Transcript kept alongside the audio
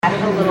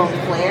Added a little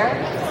flair,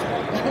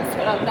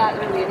 but I'm not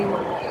really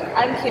anymore.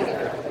 I'm Kimmy.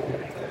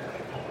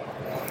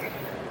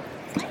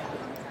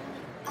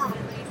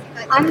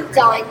 I'm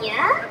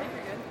Danya,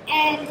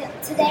 and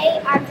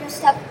today I'm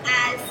dressed up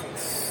as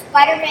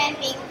Spider-Man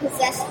being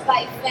possessed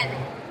by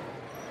Venom.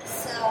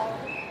 So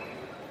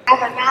I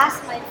have my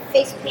mask, my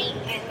face paint,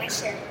 and my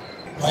shirt.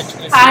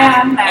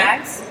 Hi, I'm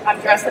Max.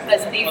 I'm dressed up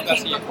as Thief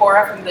King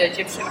Bakura from the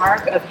Egyptian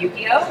arc of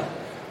Yu-Gi-Oh!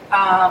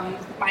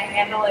 My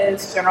handle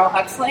is General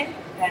Huxley,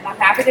 and I'm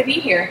happy to be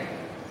here.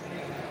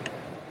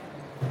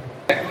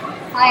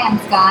 Hi, I'm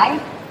Sky,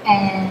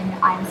 and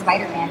I'm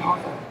Spider-Man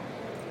also.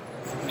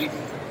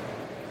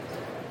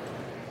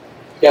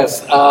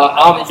 Yes,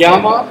 I'm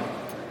Yama,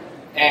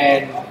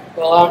 and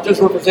well, I'm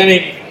just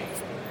representing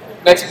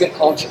Mexican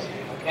culture.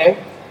 Okay.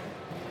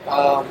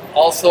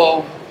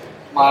 Also,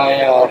 my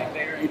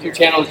YouTube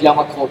channel is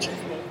Yama Culture.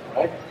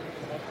 Right.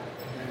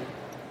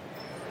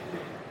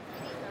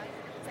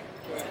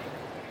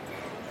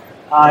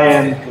 I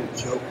am the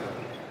Joker.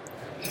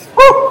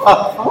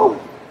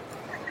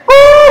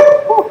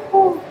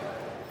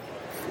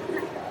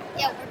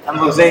 I'm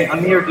Jose.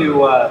 I'm here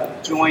to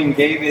join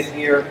David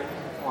here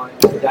on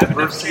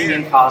diversity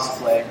in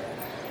cosplay,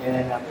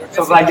 and I'm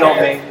so glad y'all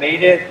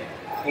made it.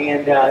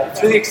 And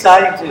it's really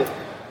exciting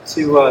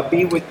to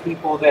be with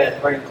people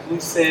that are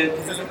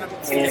inclusive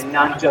and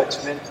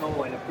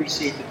non-judgmental and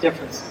appreciate the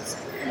differences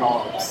in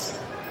all of us.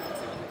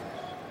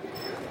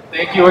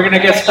 Thank you. We're going to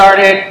get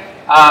started.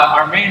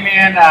 Our main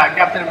man,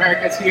 Captain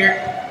America, is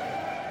here.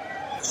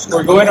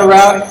 We're going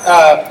around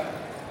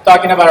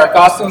talking about our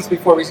costumes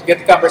before we get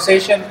the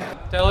conversation.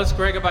 Tell us,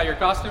 Greg, about your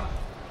costume.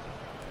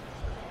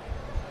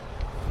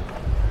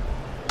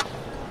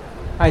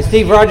 Hi,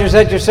 Steve Rogers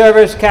at your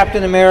service,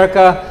 Captain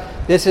America.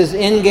 This is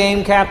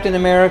in-game Captain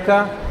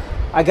America.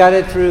 I got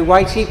it through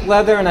White Sheep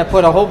Leather, and I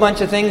put a whole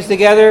bunch of things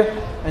together.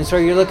 And so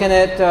you're looking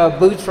at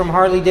boots from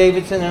Harley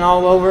Davidson and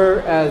all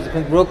over as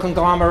a real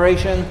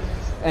conglomeration,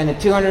 and a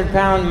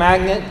 200-pound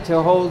magnet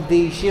to hold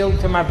the shield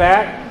to my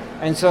back.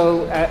 And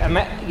so,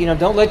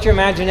 don't let your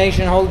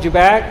imagination hold you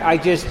back.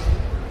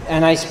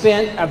 I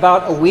spent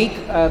about a week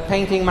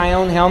painting my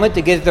own helmet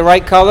to get it the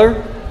right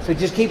color. So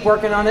just keep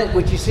working on it.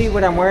 What you see,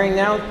 what I'm wearing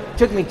now,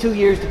 took me 2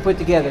 years to put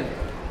together.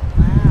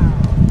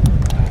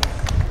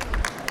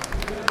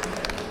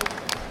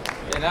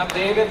 And I'm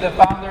David, the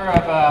founder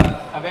of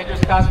Avengers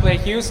Cosplay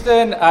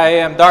Houston. I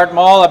am Darth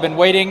Maul. I've been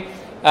waiting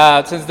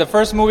since the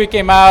first movie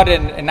came out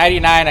in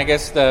 99, I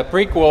guess the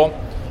prequel.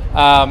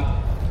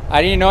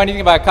 I didn't know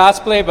anything about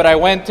cosplay, but I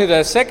went to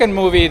the second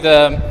movie,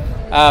 the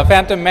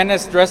Phantom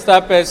Menace, dressed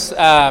up as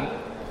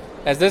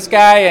this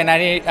guy, and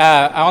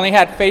I only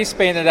had face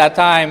paint at that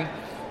time,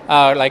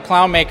 like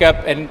clown makeup,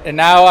 and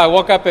now I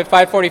woke up at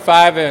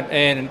 5:45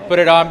 and put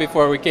it on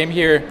before we came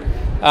here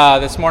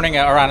this morning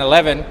at around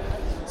 11.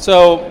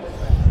 So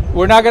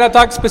we're not going to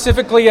talk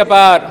specifically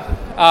about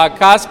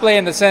cosplay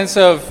in the sense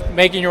of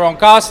making your own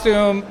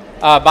costume,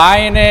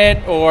 buying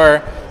it,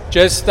 or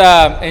just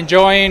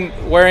enjoying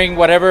wearing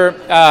whatever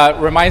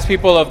reminds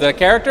people of the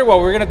character. What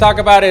we're going to talk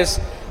about is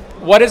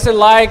what is it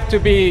like to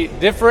be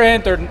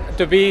different or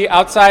to be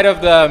outside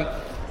of the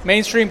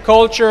mainstream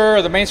culture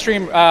or the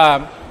mainstream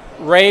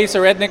race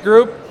or ethnic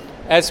group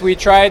as we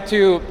try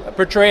to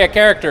portray a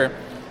character.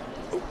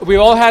 We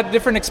all had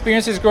different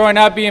experiences growing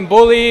up, being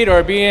bullied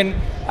or being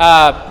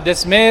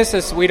dismissed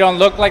as we don't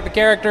look like the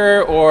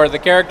character, or the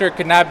character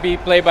could not be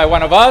played by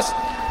one of us.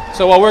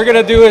 So what we're going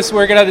to do is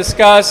we're going to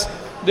discuss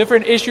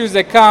different issues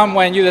that come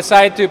when you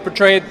decide to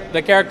portray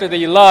the character that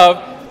you love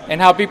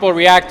and how people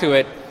react to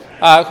it.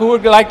 Who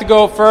would like to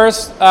go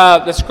first,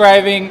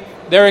 describing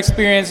their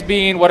experience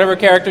being whatever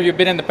character you've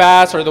been in the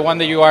past or the one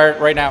that you are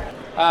right now?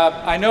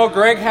 I know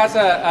Greg has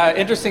an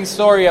interesting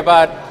story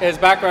about his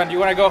background. You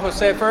want to go,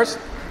 Jose, first?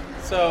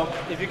 So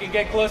if you can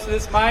get close to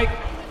this mic,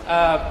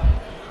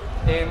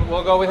 and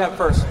we'll go with him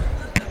first.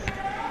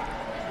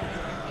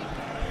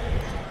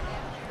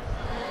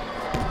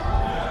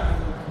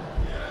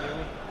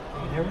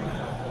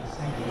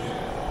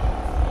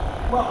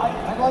 Well,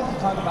 I'd like to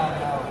talk about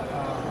how,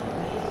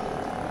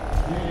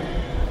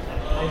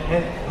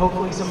 and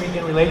hopefully somebody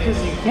can relate to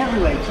this. You can't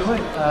relate to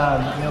it.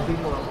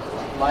 People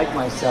like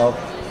myself.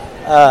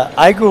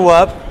 I grew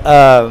up,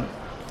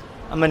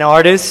 I'm an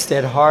artist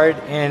at heart,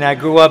 and I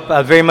grew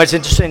up very much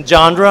interested in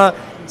genre,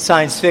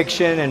 science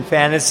fiction and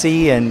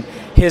fantasy and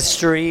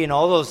history and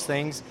all those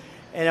things.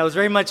 And I was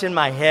very much in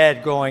my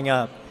head growing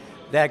up.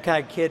 That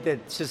kind of kid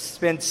that just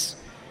spends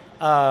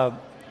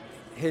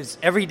his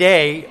every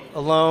day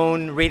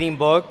alone reading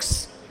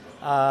books,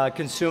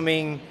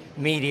 consuming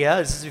media.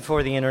 This is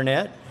before the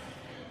internet,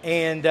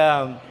 and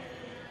a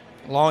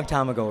long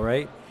time ago,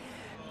 right?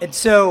 And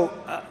so,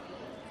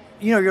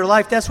 your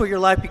life, that's what your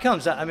life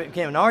becomes. I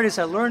became an artist.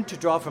 I learned to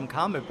draw from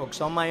comic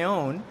books on my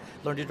own.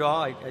 Learned to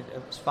draw. I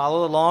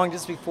followed along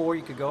just before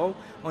you could go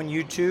on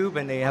YouTube,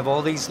 and they have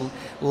all these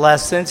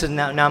lessons. And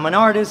now I'm an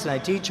artist, and I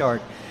teach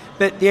art.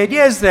 But the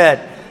idea is that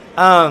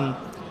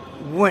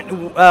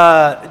when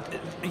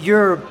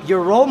your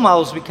role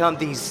models become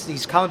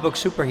these comic book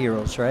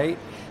superheroes, right?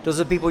 Those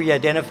are the people you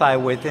identify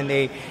with, and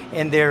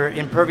they're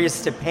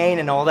impervious to pain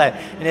and all that.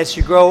 And as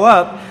you grow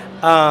up,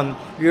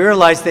 you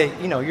realize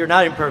that you're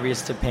not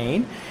impervious to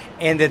pain,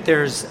 and that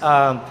there's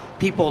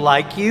people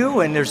like you,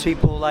 and there's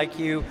people like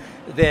you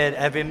that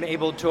have been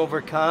able to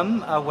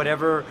overcome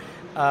whatever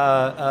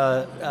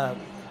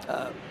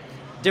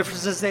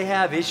differences they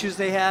have, issues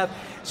they have.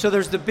 So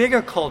there's the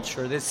bigger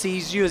culture that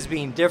sees you as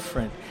being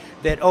different.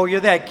 That, oh,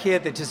 you're that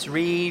kid that just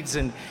reads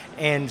and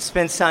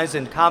spends time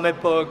in comic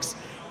books,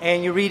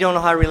 and you really don't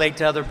know how to relate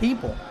to other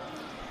people.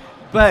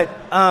 But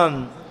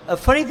a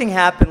funny thing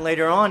happened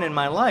later on in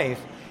my life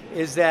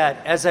is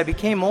that as I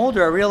became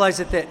older, I realized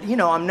that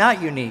I'm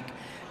not unique.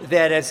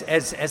 That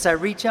as I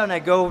reach out and I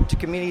go to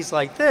communities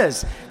like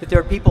this, that there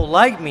are people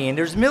like me, and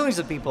there's millions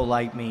of people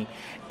like me.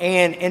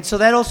 And so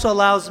that also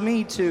allows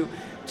me to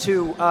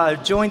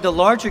join the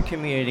larger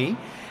community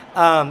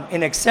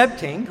in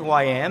accepting who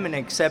I am and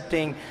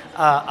accepting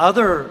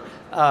other,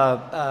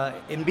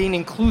 in being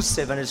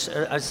inclusive and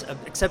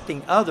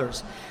accepting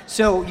others.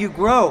 So you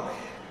grow.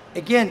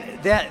 Again,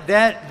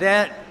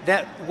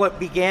 that what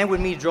began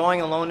with me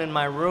drawing alone in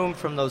my room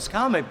from those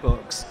comic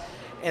books,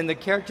 and the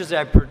characters that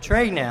I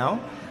portray now,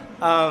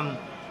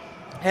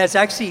 has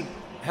actually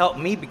helped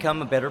me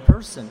become a better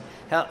person.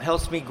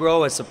 Helps me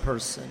grow as a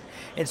person.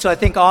 And so I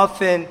think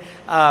often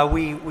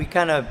we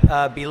kind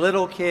of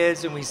belittle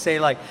kids, and we say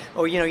like,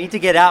 oh, you need to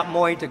get out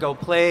more, you need to go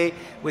play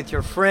with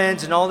your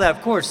friends and all that.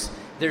 Of course,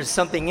 there's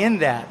something in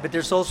that, but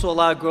there's also a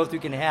lot of growth you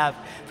can have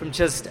from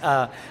just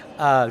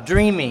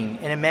dreaming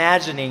and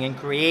imagining and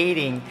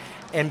creating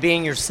and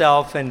being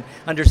yourself and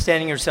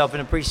understanding yourself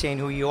and appreciating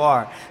who you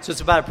are. So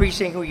it's about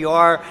appreciating who you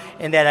are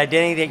and that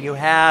identity that you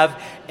have,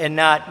 and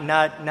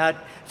not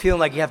feeling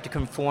like you have to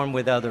conform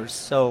with others.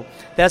 So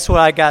that's what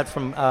I got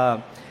from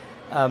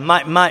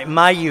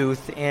my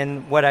youth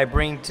and what I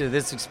bring to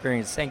this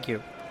experience. Thank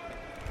you.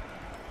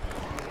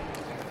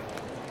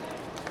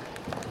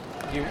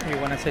 You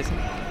want to say something?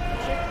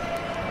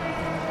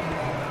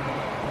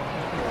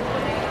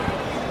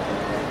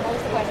 What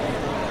was the question?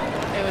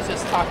 It was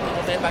just talk a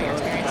little bit about your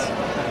experience.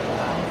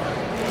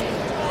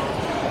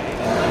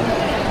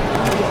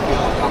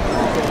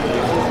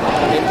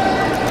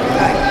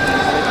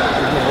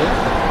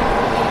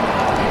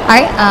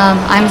 Hi,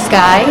 I'm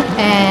Sky,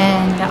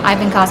 and I've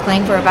been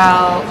cosplaying for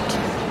about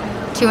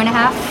 2.5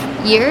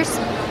 years.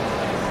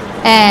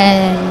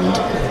 And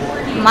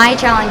my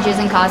challenges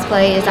in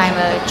cosplay is I'm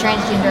a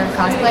transgender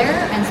cosplayer,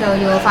 and so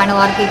you'll find a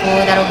lot of people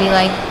that'll be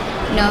like,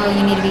 no,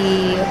 you need to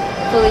be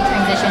fully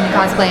transitioned to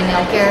cosplay a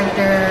male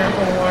character,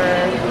 or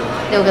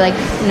they'll be like,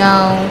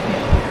 no,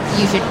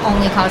 you should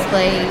only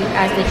cosplay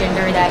as the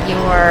gender that you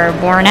were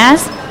born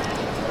as.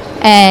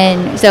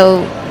 And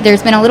so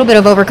there's been a little bit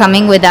of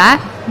overcoming with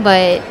that,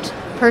 but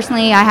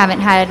personally I haven't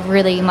had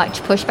really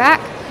much pushback.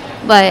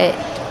 But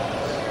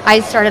I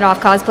started off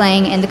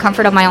cosplaying in the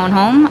comfort of my own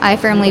home. I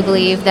firmly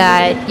believe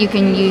that you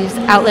can use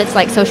outlets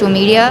like social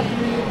media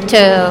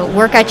to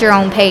work at your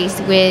own pace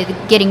with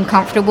getting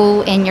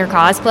comfortable in your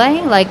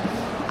cosplay. Like,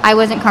 I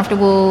wasn't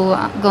comfortable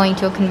going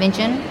to a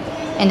convention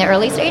in the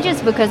early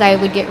stages because I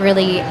would get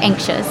really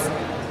anxious.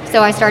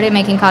 So I started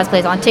making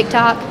cosplays on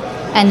TikTok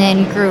and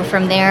then grew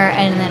from there,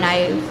 and then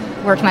I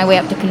worked my way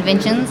up to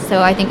conventions.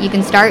 So I think you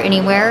can start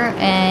anywhere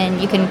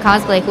and you can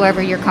cosplay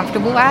whoever you're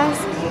comfortable as,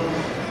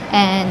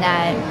 and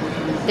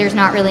that there's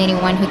not really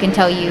anyone who can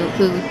tell you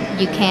who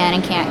you can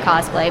and can't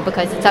cosplay,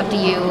 because it's up to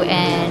you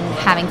and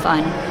having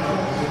fun.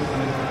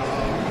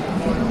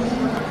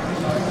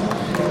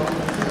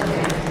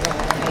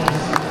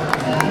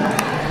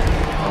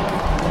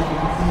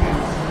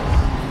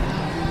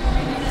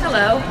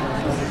 Hello.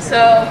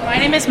 So my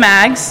name is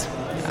Mags.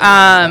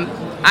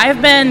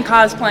 I've been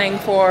cosplaying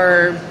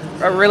for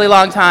a really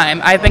long time.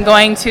 I've been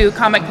going to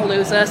Comic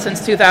Palooza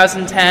since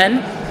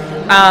 2010.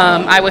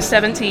 I was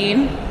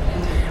 17.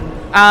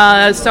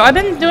 So I've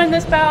been doing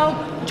this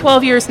about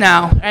 12 years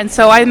now. And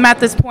so I'm at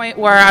this point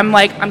where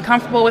I'm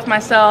comfortable with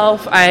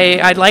myself.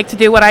 I'd like to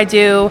do what I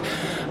do.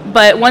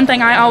 But one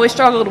thing I always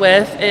struggled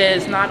with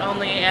is not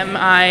only am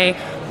I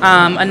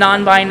a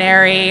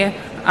non-binary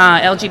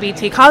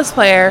LGBT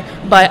cosplayer,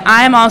 but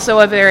I'm also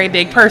a very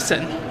big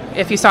person.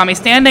 If you saw me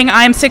standing,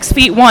 I'm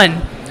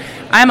 6'1".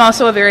 I'm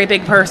also a very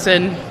big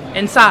person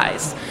in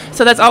size.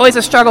 So that's always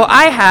a struggle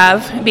I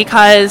have,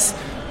 because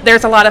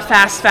there's a lot of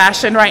fast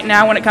fashion right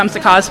now when it comes to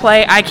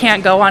cosplay. I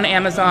can't go on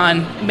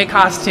Amazon, make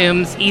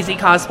costumes, easy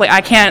cosplay.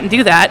 I can't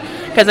do that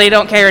because they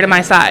don't cater to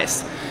my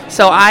size.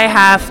 So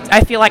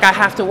I feel like I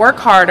have to work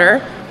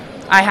harder.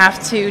 I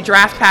have to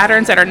draft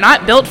patterns that are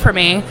not built for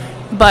me,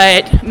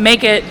 but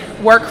make it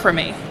work for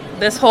me.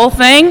 This whole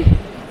thing,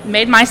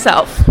 made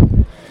myself.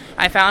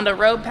 I found a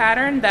robe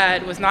pattern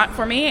that was not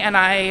for me, and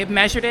I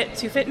measured it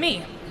to fit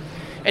me.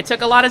 It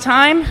took a lot of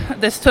time.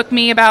 This took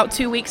me about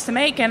 2 weeks to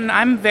make, and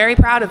I'm very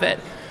proud of it.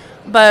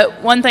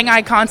 But one thing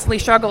I constantly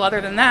struggle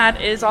other than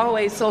that is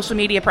always social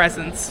media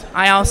presence.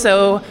 I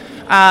also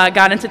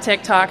got into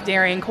TikTok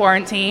during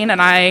quarantine,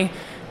 and I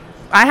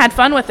had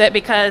fun with it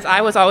because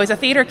I was always a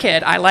theater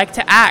kid. I like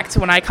to act.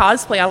 When I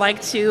cosplay, I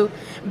like to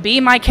be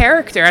my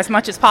character as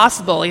much as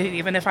possible,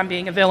 even if I'm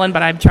being a villain,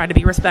 but I try to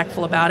be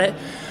respectful about it.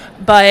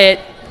 But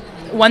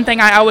one thing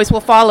I always will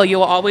follow, you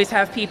will always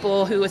have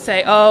people who would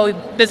say, oh,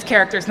 this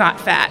character's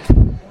not fat.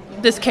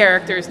 This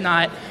character is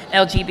not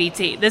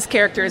LGBT. This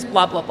character is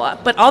blah, blah, blah.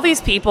 But all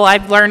these people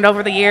I've learned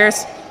over the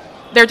years,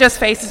 they're just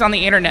faces on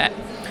the internet.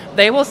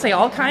 They will say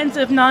all kinds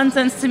of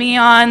nonsense to me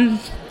on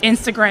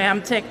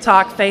Instagram,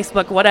 TikTok,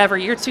 Facebook, whatever.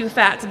 You're too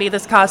fat to be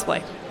this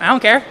cosplay. I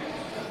don't care.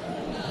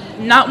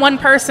 Not one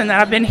person that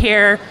I've been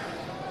here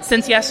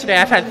since yesterday.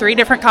 I've had 3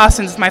 different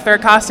costumes. It's my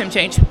 3rd costume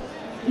change.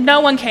 No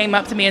one came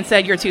up to me and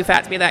said, you're too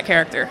fat to be that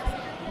character.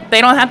 They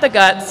don't have the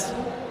guts.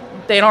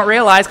 They don't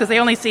realize, because they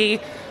only see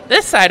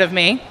this side of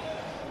me.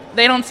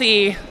 They don't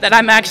see that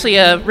I'm actually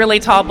a really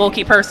tall,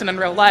 bulky person in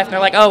real life. And they're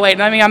like, oh, wait,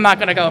 I'm not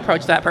going to go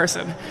approach that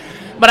person.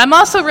 But I'm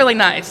also really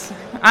nice.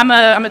 I'm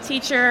a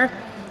teacher.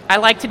 I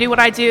like to do what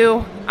I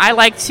do. I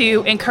like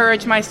to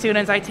encourage my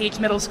students. I teach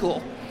middle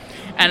school.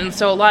 And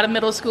so a lot of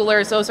middle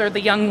schoolers, those are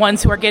the young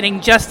ones who are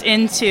getting just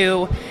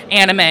into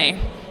anime.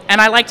 And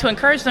I like to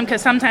encourage them,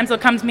 because sometimes they'll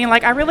come to me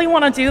like, I really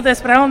want to do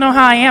this, but I don't know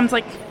how I am. It's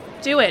like,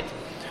 do it.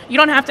 You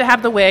don't have to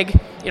have the wig.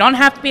 You don't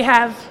have to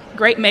have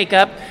great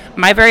makeup.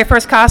 My very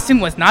first costume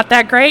was not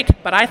that great,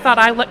 but I thought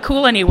I looked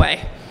cool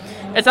anyway.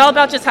 It's all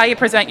about just how you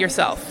present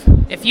yourself.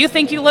 If you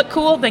think you look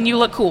cool, then you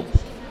look cool.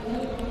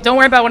 Don't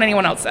worry about what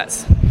anyone else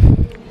says.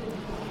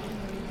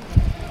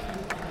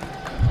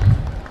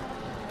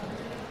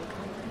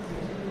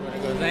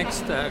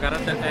 Next,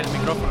 agárrate el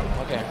micrófono.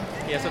 Okay.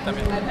 Y eso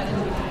también.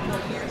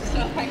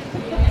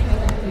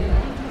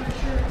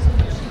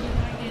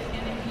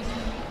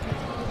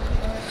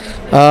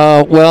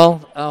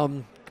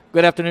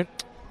 Good afternoon.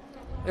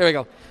 There we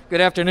go.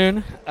 Good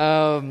afternoon.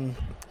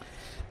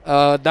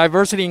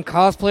 Diversity in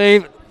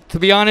cosplay. To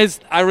be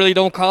honest, I really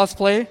don't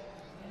cosplay.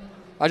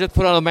 I just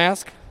put on a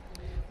mask.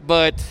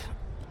 But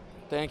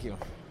thank you.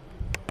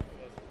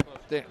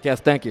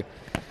 Yes, thank you.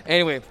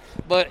 Anyway,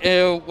 but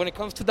when it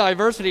comes to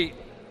diversity,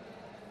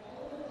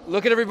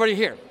 look at everybody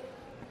here.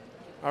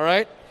 All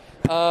right?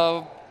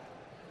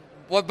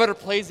 What better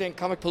place than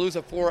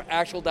Comicpalooza for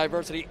actual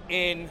diversity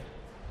in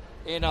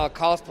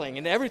cosplaying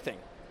and everything,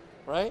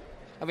 right?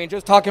 I mean,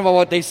 just talking about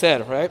what they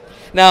said, right?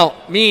 Now,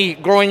 me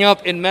growing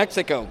up in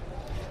Mexico,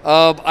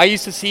 I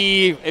used to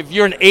see, if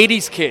you're an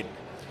 80s kid,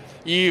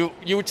 you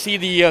would see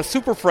the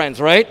Super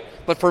Friends, right?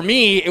 But for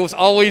me, it was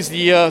always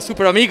the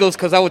Super Amigos,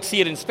 because I would see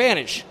it in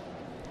Spanish.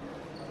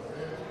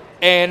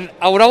 And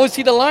I would always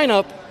see the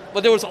lineup,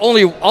 but there was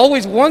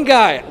always one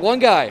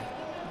guy.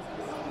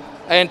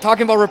 And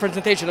talking about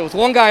representation, there was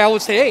one guy I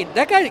would say, hey,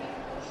 that guy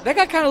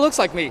kind of looks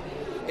like me.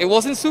 It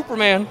wasn't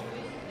Superman.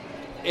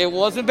 It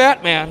wasn't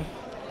Batman.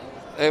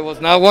 It was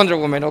not Wonder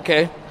Woman,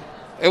 okay?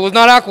 It was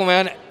not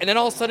Aquaman. And then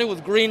all of a sudden it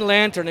was Green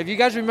Lantern. If you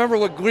guys remember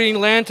what Green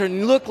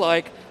Lantern looked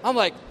like, I'm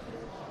like,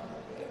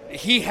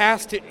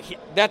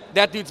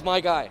 that dude's my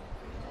guy.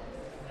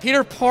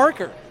 Peter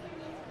Parker,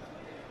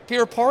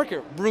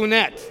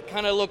 brunette,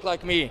 kind of looked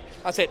like me.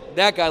 I said,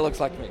 that guy looks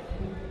like me.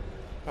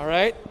 All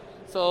right?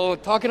 So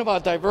talking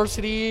about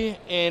diversity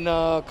in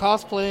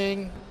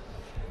cosplaying,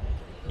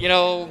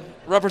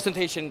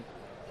 representation,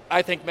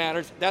 I think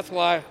matters. That's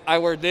why I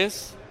wear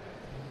this.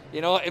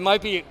 It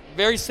might be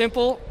very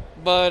simple,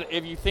 but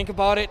if you think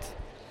about it,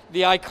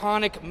 the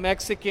iconic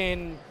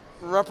Mexican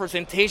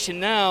representation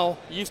now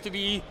used to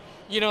be,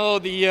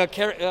 the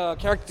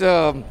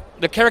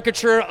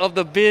caricature of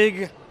the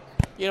big,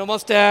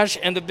 mustache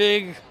and the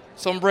big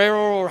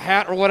sombrero or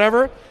hat or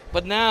whatever.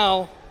 But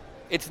now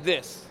it's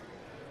this.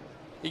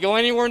 You go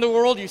anywhere in the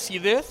world, you see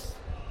this,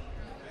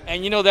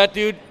 and that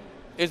dude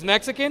is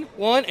Mexican,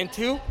 1, and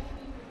 2,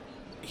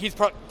 he's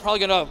probably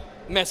going to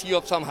mess you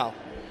up somehow.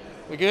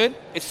 We good?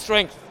 It's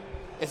strength.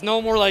 It's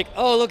no more like,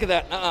 oh, look at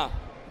that.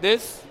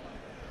 This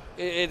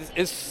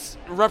is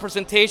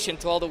representation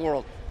to all the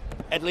world,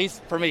 at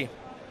least for me.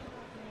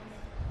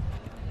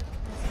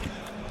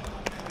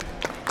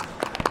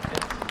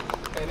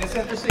 And it's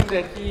interesting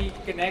that he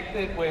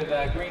connected with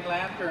Green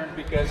Lantern,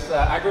 because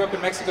I grew up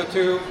in Mexico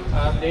too,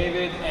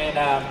 David, and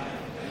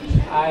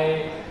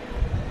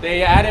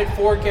they added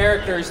 4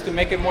 characters to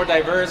make it more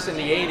diverse in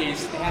the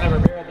 80s.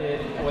 Hanna-Barbera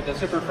did with the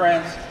Super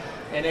Friends,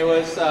 and it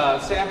was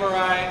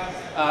Samurai,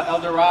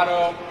 El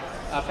Dorado,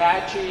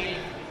 Apache,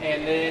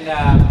 and then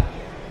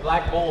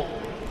Black Bolt,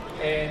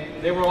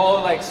 and they were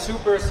all like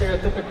super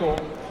stereotypical.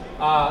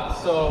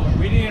 So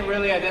we didn't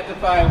really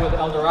identify with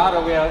El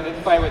Dorado, we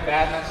identified with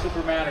Batman,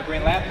 Superman, or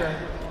Green Lantern.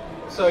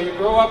 So you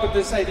grow up with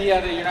this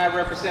idea that you're not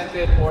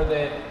represented or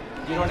that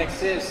you don't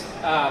exist.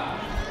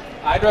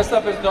 I dressed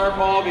up as Darth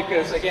Maul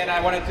because, again,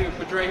 I wanted to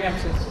portray him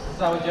since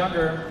I was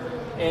younger.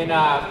 And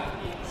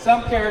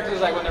some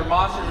characters, like when they're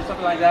monsters or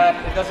something like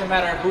that, it doesn't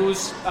matter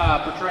who's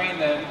portraying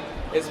them.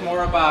 It's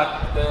more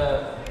about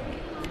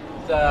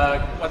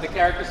what the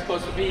character's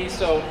supposed to be.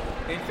 So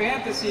in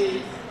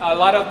fantasy, a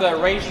lot of the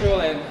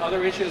racial and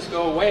other issues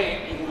go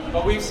away,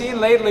 but we've seen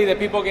lately that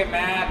people get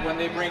mad when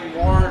they bring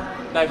more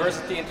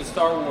diversity into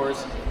Star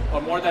Wars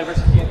or more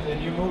diversity into the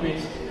new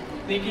movies,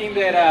 thinking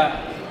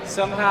that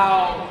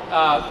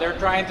somehow they're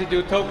trying to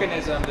do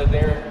tokenism, that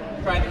they're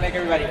trying to make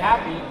everybody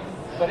happy.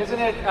 But isn't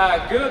it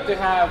good to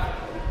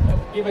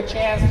give a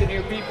chance to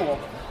new people?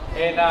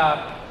 And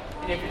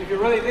if you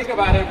really think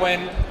about it,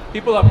 when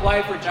people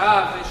apply for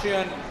jobs, they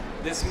shouldn't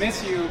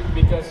dismiss you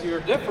because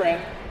you're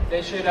different.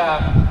 They should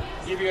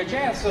give you a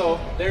chance. So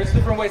there's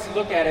different ways to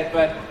look at it.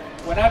 But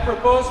when I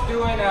proposed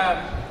doing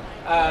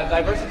a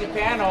diversity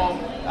panel,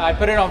 I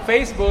put it on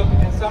Facebook,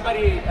 and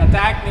somebody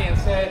attacked me and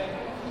said,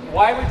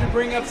 why would you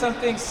bring up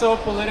something so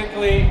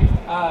politically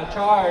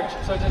charged,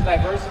 such as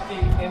diversity,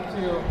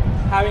 into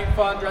having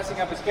fun dressing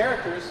up as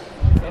characters?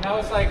 And I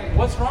was like,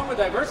 what's wrong with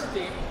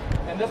diversity?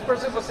 And this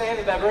person was saying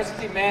that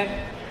diversity meant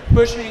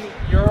pushing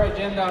your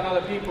agenda on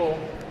other people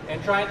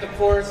and trying to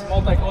force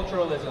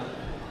multiculturalism.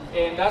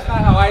 And that's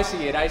not how I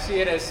see it. I see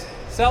it as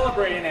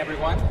celebrating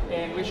everyone,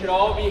 and we should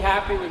all be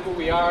happy with who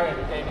we are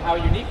and how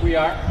unique we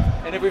are.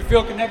 And if we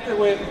feel connected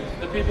with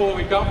the people where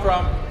we come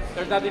from,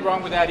 there's nothing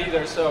wrong with that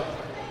either. So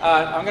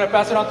I'm going to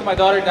pass it on to my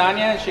daughter,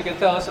 Danya, and she can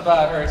tell us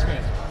about her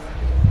experience.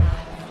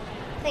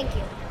 Thank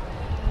you.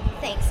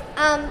 Thanks.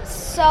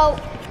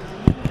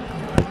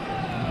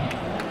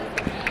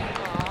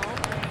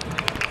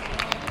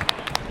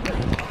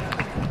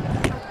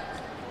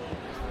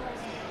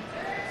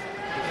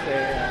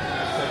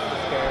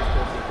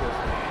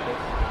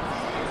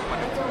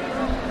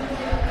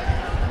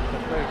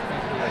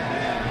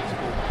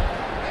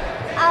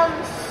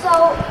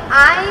 So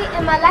I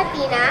am a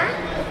Latina,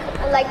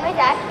 like my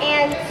dad,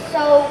 and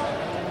so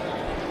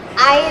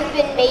I have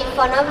been made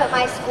fun of at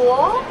my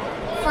school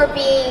for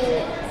being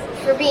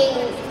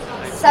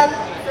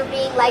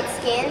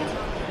light-skinned.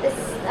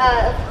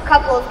 A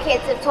couple of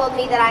kids have told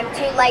me that I'm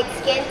too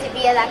light-skinned to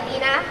be a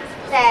Latina,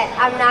 that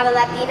I'm not a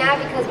Latina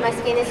because my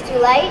skin is too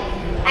light.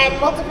 And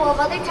multiple of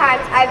other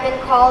times I've been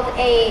called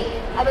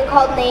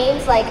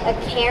names like a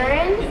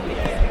Karen,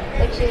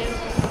 which is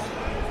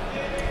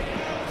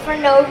for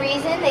no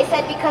reason. They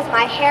said because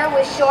my hair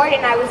was short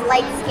and I was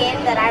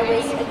light-skinned that I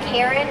was a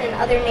Karen and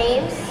other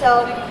names.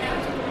 So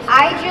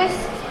I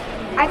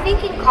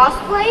think in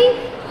cosplay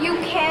you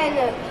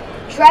can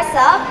dress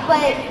up,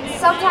 but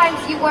sometimes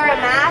you wear a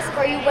mask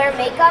or you wear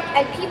makeup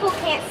and people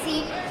can't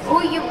see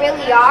who you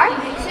really are,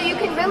 so you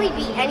can really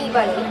be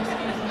anybody.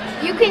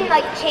 You can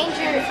change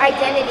your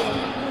identity.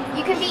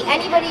 You can be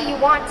anybody you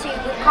want to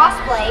with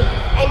cosplay,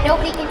 and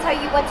nobody can tell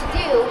you what to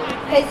do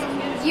because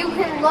you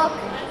can look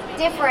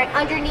different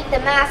underneath the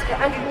mask or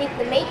underneath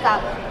the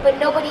makeup, but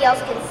nobody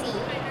else can see.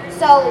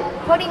 So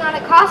putting on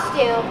a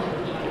costume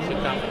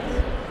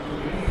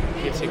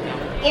gives you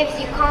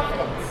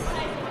confidence.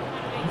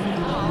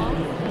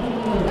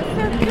 That's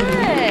so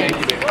good.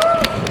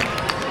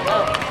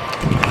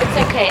 It's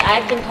okay.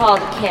 I've been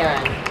called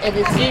Karen, and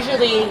it's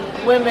usually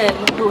women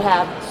who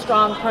have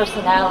strong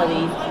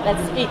personalities that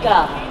speak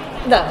up.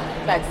 No,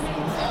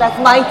 that's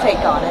my take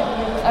on it.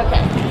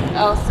 Okay.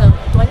 Also,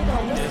 do I need to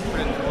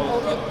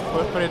hold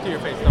this? Put it to your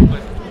face. Don't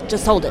play.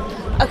 Just hold it.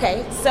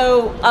 Okay.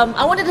 So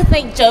I wanted to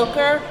thank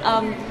Joker.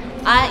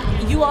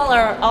 You all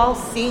are all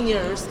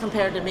seniors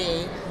compared to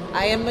me.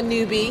 I am a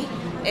newbie,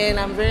 and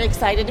I'm very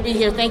excited to be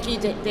here. Thank you,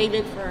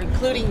 David, for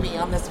including me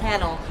on this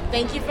panel.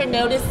 Thank you for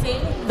noticing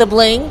the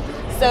bling.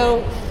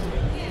 So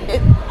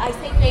I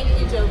say thank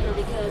you, Joker,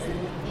 because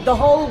the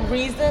whole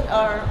reason,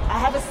 I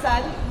have a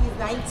son, he's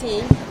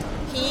 19.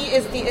 He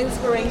is the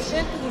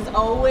inspiration. He's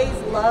always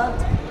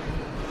loved.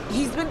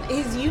 He's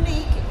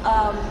unique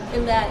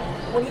in that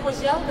when he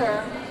was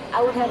younger,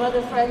 I would have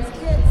other friends'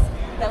 kids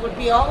that would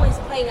be always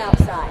playing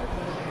outside.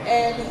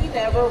 And he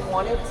never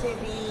wanted to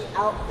be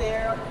out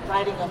there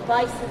riding a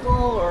bicycle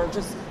or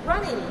just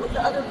running with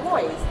the other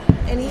boys.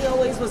 And he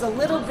always was a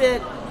little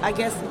bit, I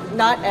guess,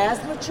 not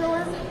as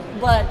mature,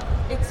 but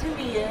it's who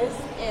he is,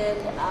 and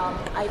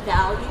I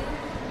value,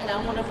 and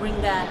I want to bring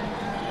that,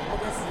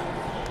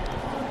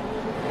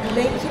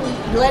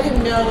 let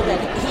him know that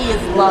he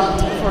is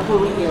loved for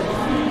who he is,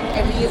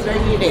 and he is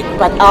very unique.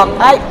 But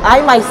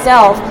I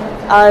myself,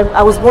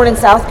 I was born in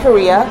South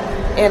Korea,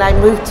 and I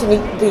moved to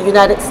the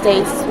United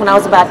States when I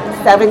was about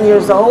 7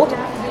 years old.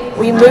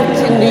 We moved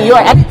to New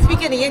York. I didn't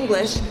speak any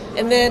English,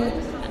 and then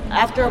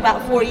after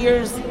about 4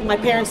 years, my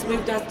parents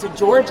moved us to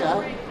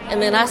Georgia,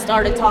 and then I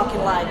started talking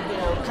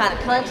kind of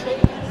country.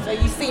 So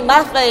you see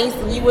my face,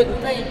 and you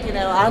wouldn't think,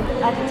 I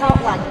can talk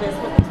like this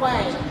with the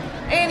twang.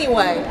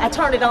 Anyway, I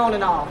turned it on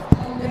and off.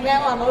 And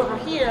now I'm over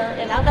here,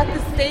 and I'm at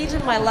this stage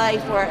in my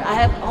life where I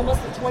have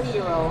almost a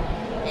 20-year-old,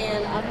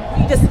 and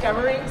I'm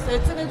rediscovering. So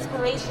it's an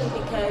inspiration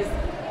because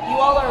you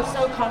all are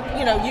so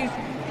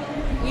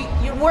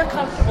you're more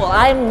comfortable.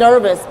 I'm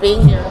nervous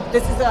being here.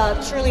 This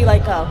is truly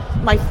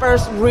my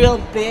first real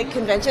big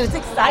convention. It's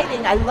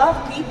exciting. I love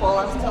people.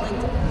 I was telling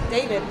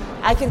David,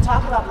 I can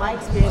talk about my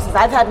experiences.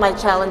 I've had my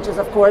challenges,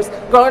 of course.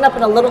 Growing up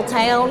in a little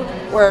town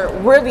where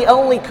we're the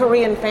only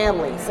Korean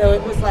family. So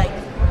it was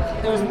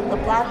there was a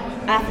black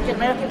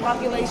African-American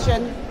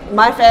population,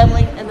 my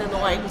family, and then the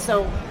white.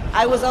 So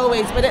I was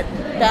always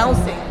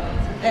bouncing.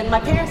 And my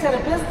parents had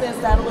a business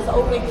that was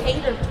only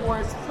catered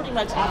towards pretty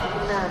much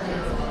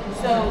African-Americans.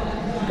 So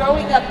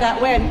growing up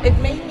that way, it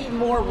made me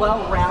more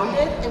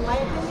well-rounded, in my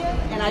opinion,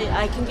 and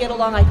I can get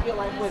along, I feel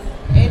like, with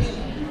any,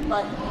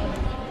 but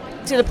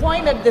to the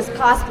point of this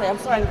cosplay, I'm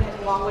sorry I'm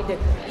getting long-winded,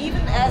 even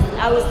as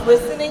I was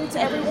listening to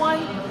everyone,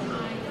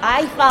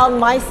 I found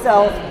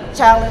myself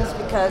challenged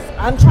because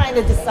I'm trying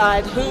to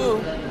decide who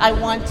I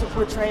want to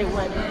portray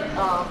what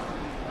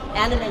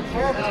anime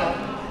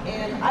character.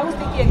 And I was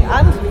thinking,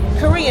 I'm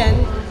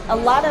Korean, a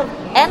lot of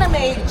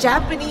anime,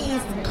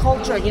 Japanese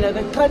culture,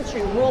 the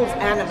country rules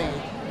anime.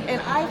 And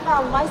I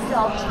found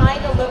myself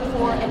trying to look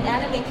for an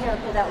anime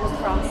character that was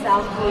from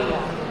South Korea.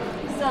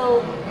 So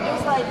it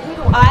was like, who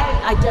do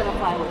I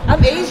identify with?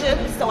 I'm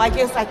Asian, so I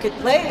guess I could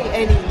play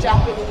any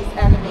Japanese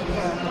anime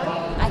character.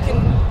 I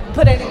can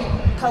put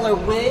any color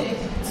wig.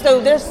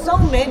 So there's so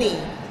many.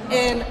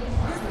 And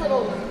this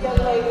little young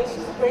lady,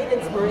 she's a great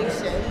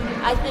inspiration.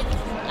 I think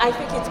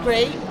it's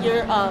great.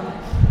 You're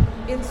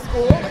in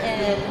school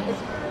and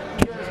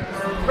you're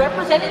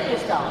representing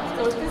yourself.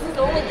 So this is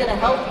only going to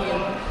help you.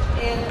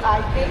 And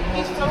I thank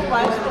you so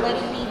much for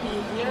letting me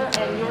be here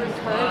and your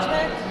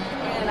encouragement.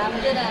 And I'm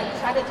going to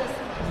try to just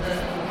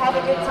have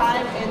a good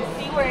time and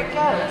see where it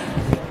goes.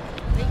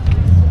 Thank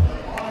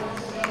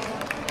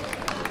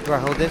you. Do I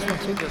hold this one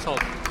too? Just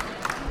hold.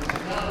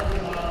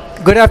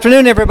 Good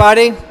afternoon,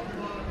 everybody.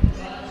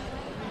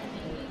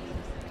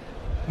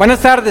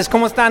 Buenas tardes,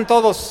 ¿cómo están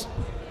todos?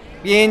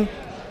 Bien.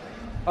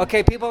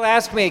 Okay, people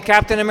ask me,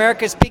 Captain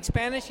America speaks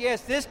Spanish?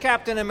 Yes, this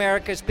Captain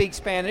America speaks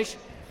Spanish.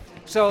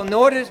 So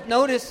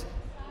notice,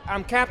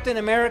 I'm Captain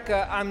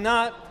America. I'm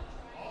not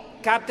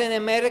Captain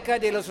America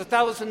de los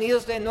Estados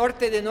Unidos de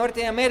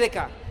Norte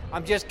America.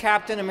 I'm just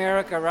Captain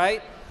America,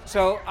 right?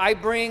 So I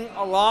bring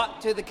a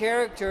lot to the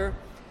character.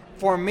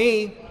 For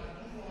me,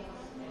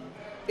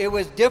 it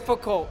was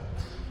difficult.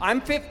 I'm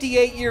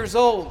 58 years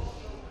old,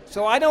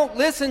 so I don't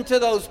listen to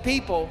those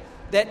people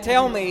that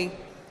tell me,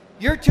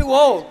 you're too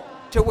old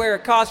to wear a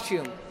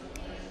costume.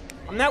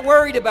 I'm not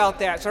worried about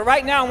that. So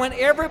right now, I want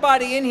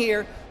everybody in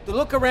here to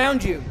look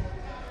around you.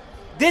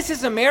 This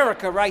is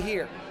America right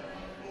here.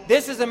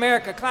 This is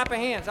America. Clap of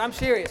hands. I'm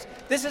serious.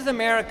 This is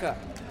America.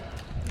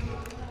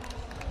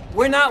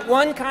 We're not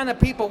one kind of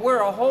people.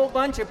 We're a whole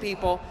bunch of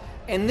people.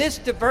 And this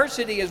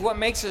diversity is what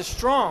makes us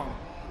strong,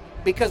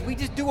 because we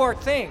just do our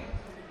thing.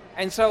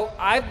 And so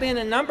I've been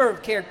a number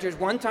of characters.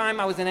 One time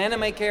I was an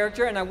anime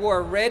character and I wore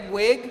a red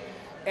wig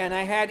and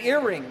I had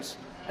earrings.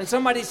 And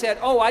somebody said,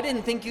 oh, I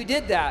didn't think you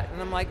did that.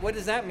 And I'm like, what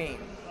does that mean?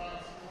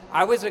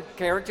 I was a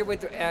character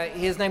with,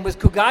 his name was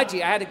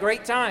Kugaji. I had a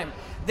great time.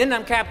 Then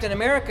I'm Captain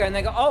America, and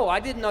they go, oh, I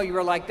didn't know you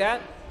were like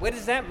that. What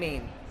does that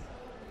mean?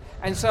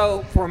 And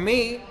so for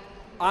me,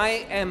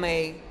 I am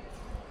a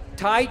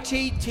Tai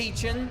Chi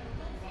teaching,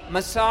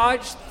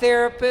 massage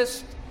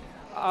therapist,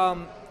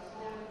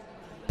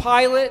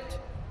 pilot,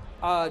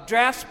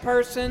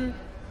 draftsperson.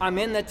 I'm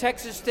in the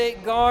Texas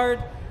State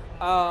Guard,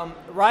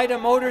 ride a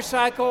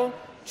motorcycle,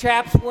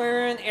 chaps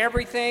wearing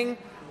everything,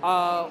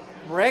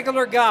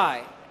 regular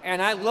guy. And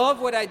I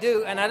love what I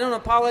do, and I don't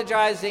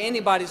apologize to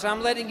anybody, so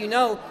I'm letting you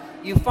know,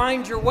 you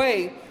find your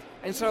way.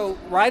 And so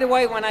right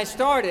away when I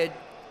started,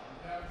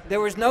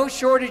 there was no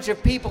shortage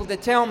of people to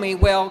tell me,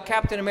 well,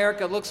 Captain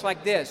America looks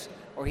like this,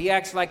 or he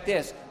acts like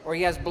this, or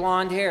he has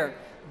blonde hair.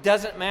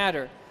 Doesn't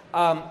matter.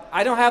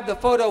 I don't have the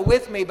photo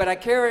with me, but I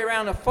carry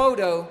around a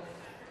photo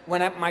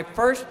when at my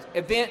first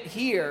event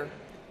here,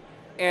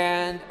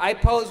 and I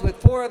posed with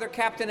 4 other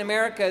Captain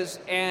Americas,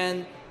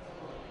 and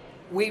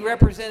we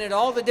represented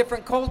all the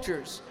different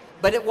cultures.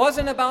 But it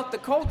wasn't about the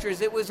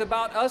cultures, it was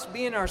about us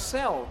being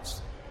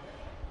ourselves.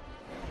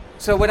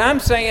 So what I'm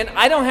saying,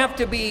 I don't have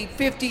to be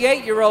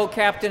 58-year-old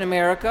Captain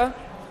America,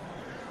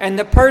 and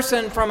the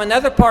person from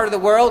another part of the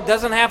world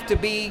doesn't have to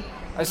be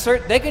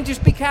they can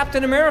just be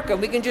Captain America.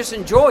 We can just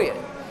enjoy it.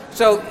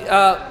 So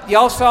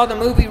y'all saw the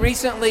movie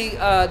recently,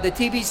 the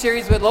TV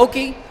series with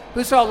Loki?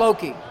 Who saw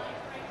Loki?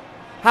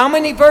 How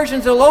many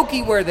versions of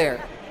Loki were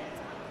there?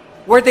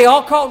 Were they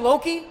all called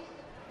Loki?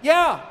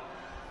 Yeah.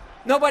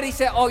 Nobody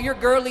said, oh, you're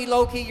girly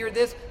Loki, you're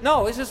this.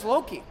 No, it's just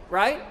Loki,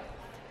 right?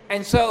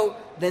 And so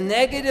the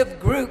negative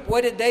group,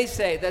 what did they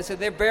say? They said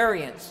they're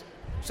variants.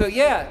 So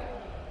yeah,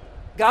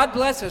 God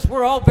bless us.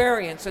 We're all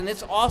variants, and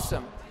it's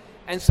awesome.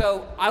 And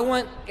so I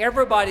want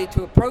everybody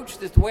to approach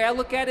this. The way I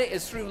look at it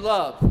is through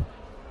love.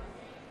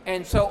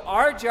 And so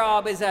our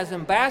job as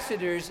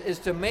ambassadors is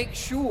to make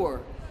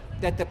sure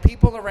that the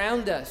people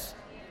around us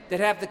that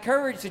have the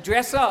courage to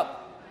dress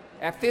up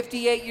at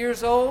 58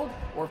 years old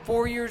or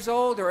 4 years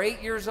old or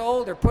 8 years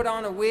old, or put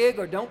on a wig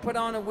or don't put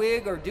on a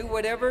wig or do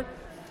whatever,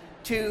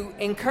 to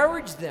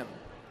encourage them.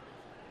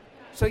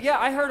 So yeah,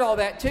 I heard all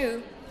that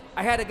too.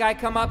 I had a guy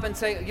come up and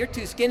say, you're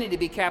too skinny to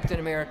be Captain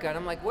America. And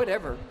I'm like,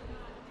 whatever.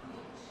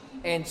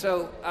 And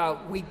so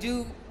we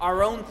do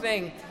our own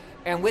thing.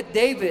 And with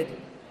David,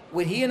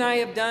 what he and I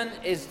have done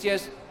is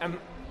just,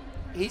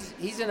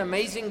 he's an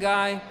amazing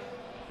guy.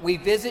 We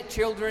visit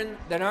children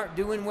that aren't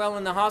doing well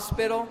in the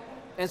hospital.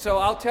 And so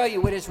I'll tell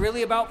you, what it's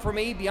really about for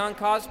me, beyond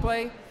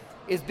cosplay,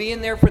 is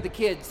being there for the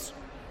kids.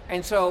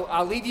 And so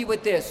I'll leave you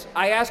with this.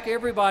 I ask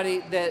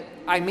everybody that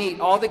I meet,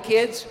 all the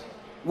kids,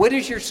 what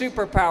is your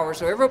superpower?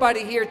 So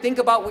everybody here, think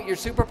about what your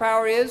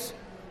superpower is.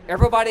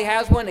 Everybody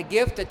has one, a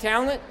gift, a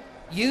talent.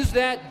 Use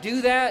that,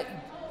 do that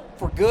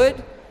for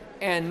good,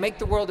 and make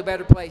the world a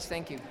better place.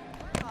 Thank you.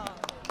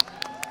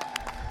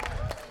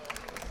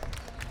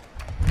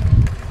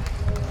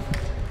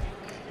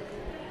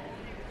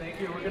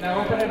 Thank you. We're going to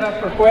open it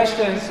up for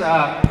questions.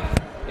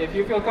 If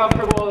you feel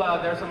comfortable,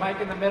 there's a mic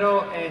in the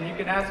middle, and you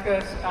can ask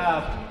us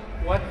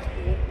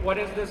what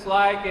is this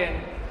like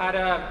and how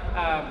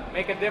to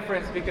make a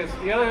difference, because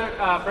the other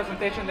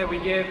presentation that we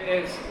give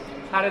is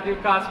how to do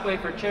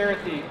cosplay for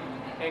charity.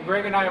 And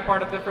Greg and I are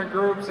part of different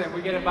groups, and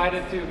we get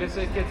invited to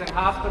visit kids in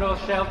hospitals,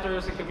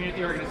 shelters, and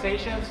community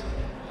organizations.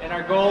 And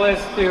our goal is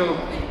to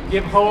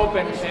give hope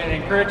and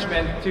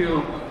encouragement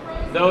to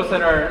those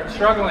that are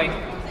struggling.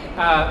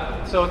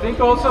 So think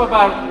also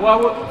about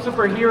what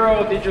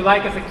superhero did you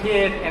like as a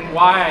kid and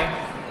why,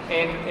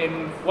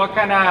 and what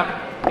kind of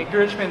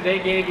encouragement they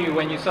gave you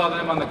when you saw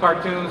them on the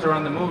cartoons or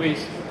on the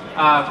movies.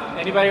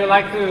 Anybody would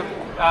like to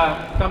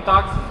come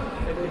talk?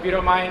 If you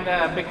don't mind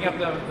picking up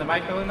the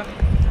mic, Melinda.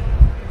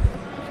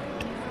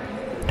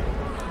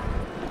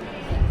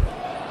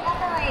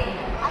 Definitely.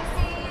 I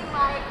see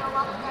like a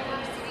lot of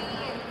diversity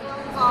in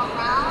films all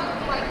around,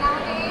 like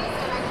nowadays,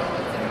 and I think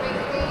it's a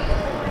great thing.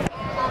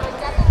 And I would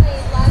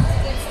definitely love to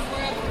get some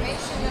more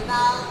information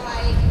about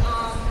like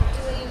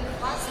doing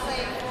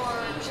cosplay for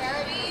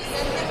charities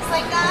and things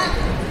like that.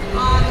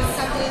 It's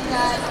something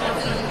that if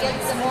we can get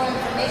some more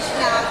information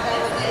out, that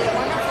would be a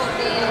wonderful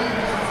thing.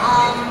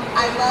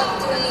 I love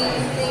doing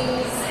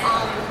things.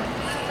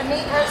 For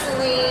me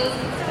personally,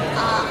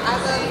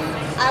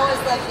 I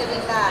always love giving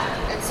back,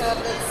 and so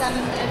if there's some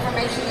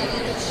information that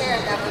you could share,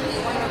 that would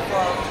be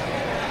wonderful.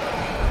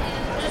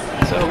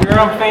 So we're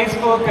on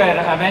Facebook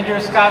at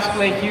Avengers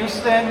Cosplay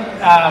Houston.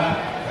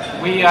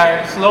 We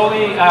are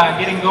slowly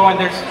getting going.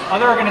 There's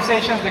other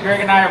organizations that Greg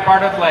and I are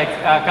part of, like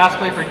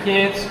Cosplay for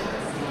Kids.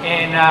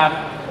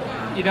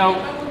 And, you know,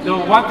 the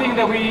one thing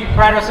that we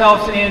pride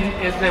ourselves in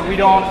is that we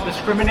don't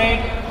discriminate.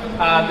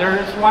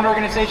 There's one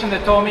organization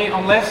that told me,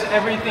 unless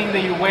everything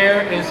that you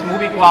wear is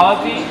movie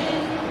quality,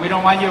 we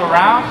don't want you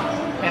around.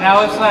 And I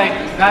was like,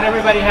 not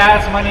everybody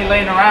has money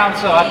laying around,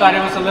 so I thought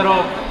it was a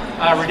little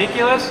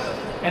ridiculous.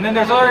 And then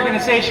there's other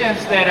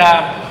organizations that,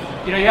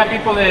 you know, you have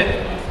people that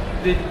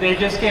they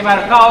just came out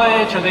of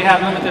college or they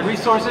have limited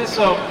resources.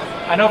 So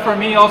I know for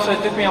me also,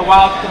 it took me a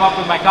while to come up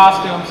with my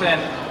costumes, and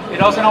it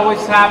doesn't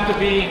always have to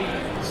be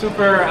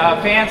super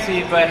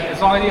fancy, but as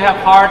long as you have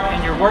heart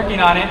and you're working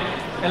on it.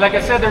 And like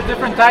I said, there's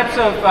different types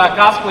of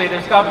cosplay.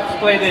 There's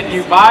cosplay that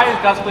you buy,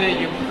 cosplay that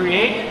you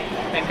create,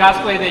 and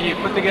cosplay that you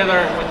put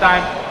together with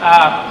time.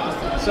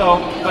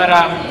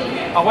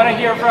 I want to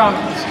hear from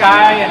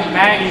Sky and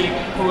Maggie,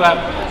 who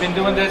have been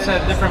doing this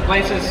at different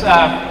places.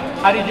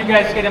 How did you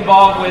guys get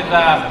involved with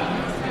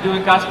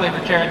doing cosplay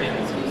for charity?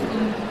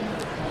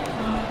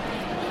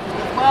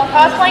 Well,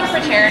 cosplaying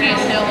for charity is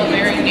still a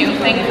very new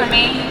thing for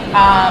me.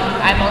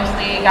 I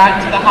mostly got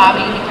into the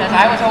hobby because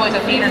I was always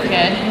a theater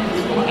kid,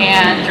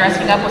 and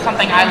dressing up was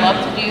something I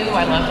loved to do.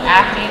 I loved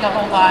acting a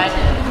whole lot.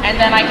 And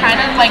then I kind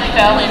of like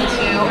fell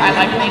into, I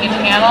like being in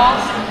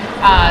panels.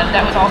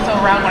 That was also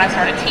around when I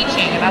started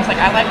teaching, and I was like,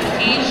 I like to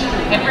teach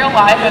in real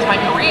life as my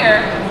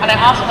career, and I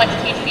also like to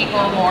teach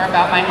people more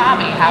about my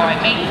hobby, how I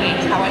make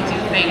things, how I do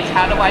things,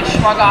 how do I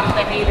shrug off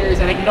the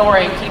haters and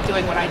ignore it and keep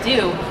doing what I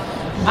do.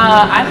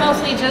 I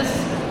mostly just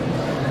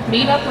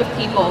meet up with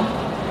people.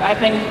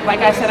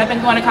 Like I said, I've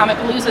been going to Comic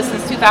Palooza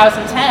since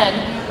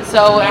 2010,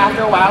 so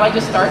after a while I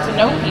just start to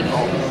know people.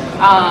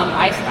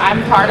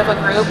 I'm part of a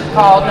group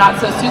called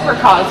Not So Super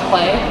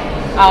Cosplay.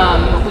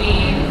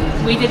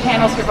 We did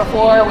panels here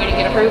before. We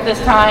didn't get approved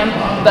this time,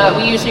 but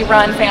we usually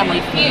run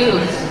Family Feud,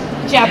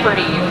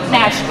 Jeopardy,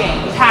 Snatch Game,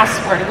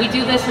 Password. We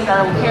do this in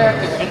our own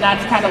character, and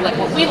that's kind of like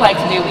what we like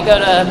to do. We go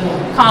to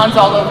cons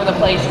all over the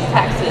place in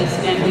Texas,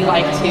 and we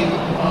like to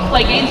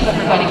play games with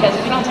everybody because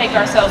we don't take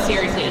ourselves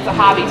seriously. It's a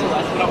hobby to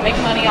us. We don't make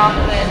money off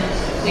of it.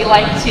 We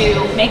like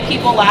to make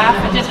people laugh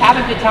and just have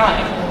a good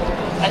time.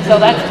 And so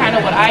that's kind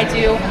of what I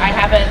do. I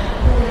haven't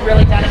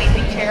really done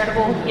anything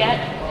charitable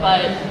yet,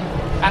 but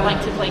I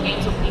like to play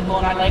games with people,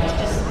 and I like to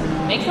just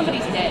make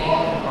somebody's day.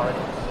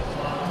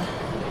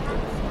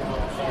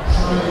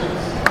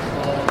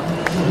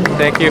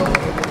 Thank you.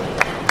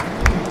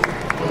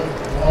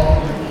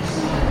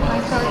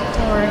 My start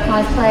for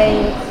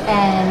cosplay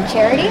and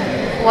charity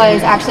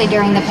was actually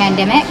during the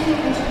pandemic.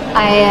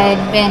 I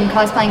had been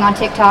cosplaying on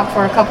TikTok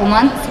for a couple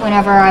months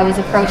whenever I was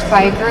approached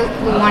by a group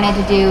who wanted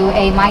to do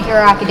a My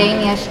Hero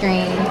Academia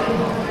stream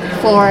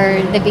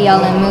for the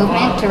BLM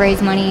movement to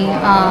raise money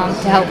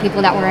to help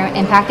people that were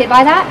impacted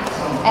by that.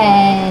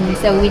 And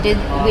so we did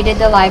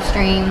the live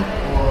stream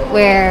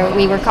where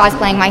we were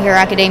cosplaying My Hero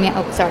Academia.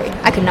 Oh, sorry,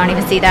 I could not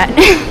even see that.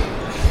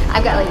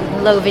 I've got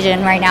like low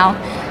vision right now.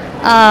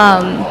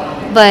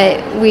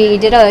 But we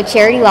did a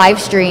charity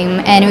live stream,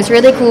 and it was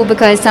really cool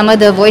because some of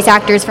the voice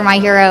actors for My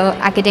Hero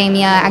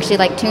Academia actually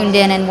like tuned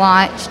in and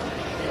watched.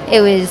 It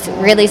was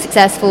really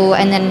successful,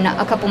 and then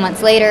a couple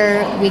months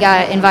later, we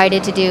got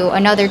invited to do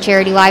another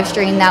charity live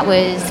stream that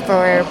was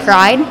for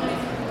Pride.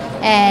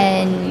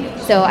 And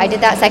so I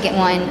did that second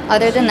one.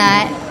 Other than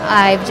that,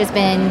 I've just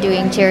been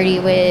doing charity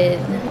with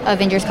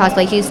Avengers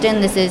Cosplay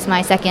Houston. This is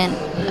my second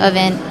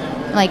event,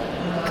 like,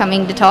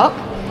 coming to talk.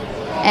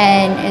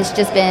 And it's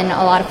just been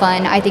a lot of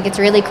fun. I think it's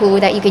really cool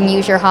that you can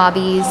use your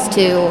hobbies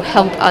to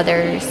help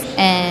others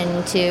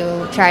and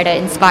to try to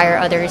inspire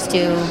others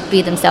to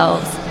be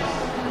themselves.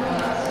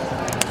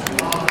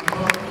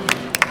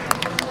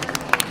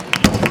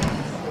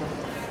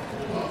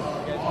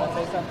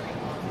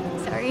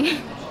 Sorry.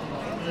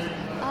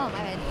 Oh,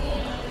 my bad.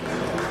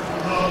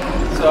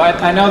 So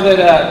I know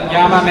that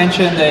Yama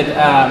mentioned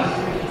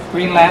that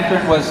Green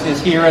Lantern is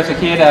here as a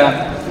kid.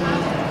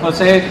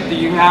 Jose, do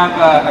you have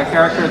a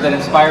character that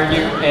inspired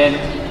you? And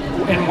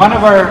in one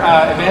of our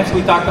events,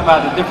 we talked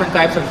about the different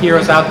types of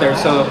heroes out there.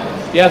 So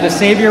you have the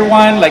savior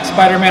one, like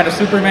Spider-Man or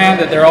Superman,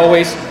 that they're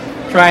always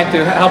trying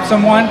to help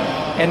someone.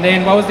 And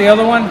then what was the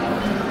other one?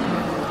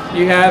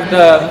 You have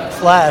the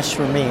Flash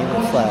for me,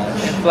 the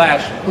Flash.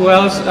 Flash. Who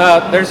else?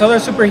 There's other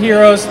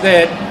superheroes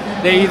that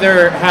they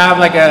either have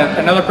like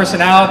another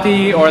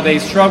personality or they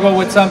struggle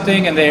with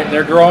something and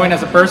they're growing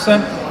as a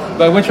person.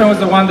 But which one was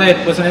the one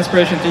that was an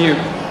inspiration to you?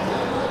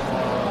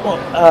 Well,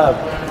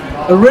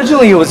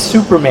 originally it was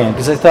Superman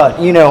because I thought,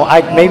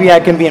 maybe I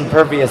can be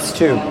impervious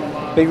too.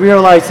 But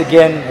realized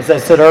again, as I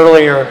said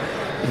earlier,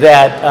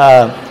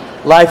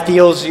 that life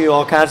deals you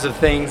all kinds of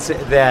things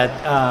that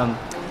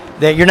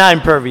you're not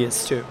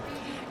impervious to.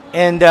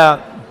 And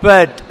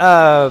but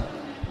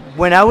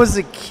when I was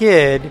a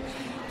kid,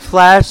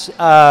 Flash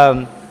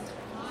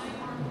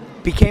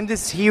became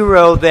this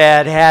hero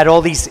that had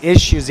all these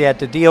issues he had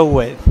to deal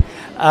with.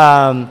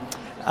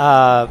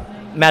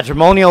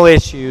 Matrimonial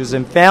issues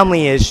and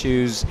family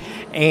issues,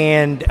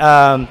 and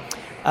so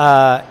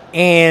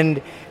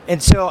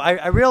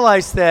I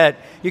realized that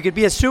you could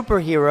be a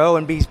superhero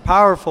and be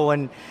powerful,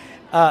 and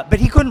but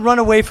he couldn't run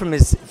away from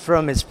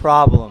his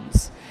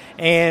problems.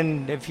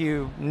 And if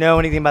you know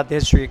anything about the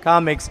history of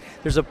comics,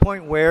 there's a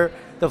point where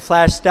the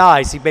Flash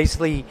dies. He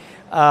basically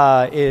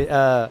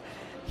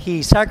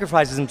he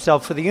sacrifices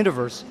himself for the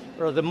universe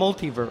or the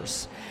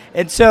multiverse,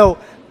 and so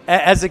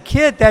as a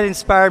kid, that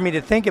inspired me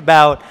to think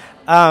about.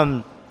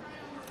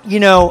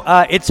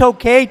 It's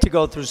okay to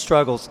go through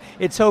struggles.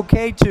 It's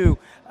okay to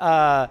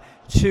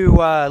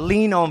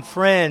lean on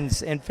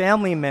friends and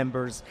family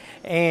members,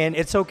 and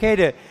it's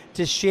okay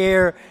to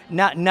share,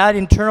 not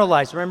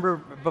internalize.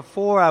 Remember,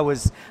 before I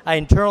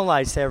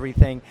internalized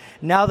everything.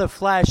 Now the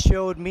Flash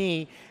showed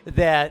me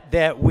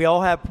that we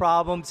all have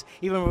problems,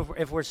 even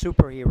if we're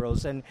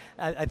superheroes, and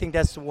I think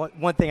that's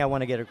one thing I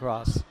want to get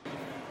across.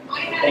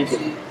 Thank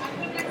you.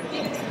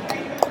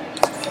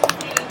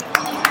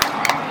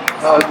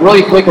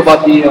 Really quick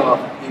about the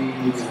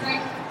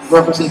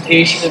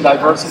representation and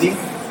diversity.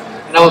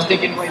 And I was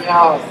thinking right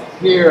now,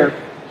 here,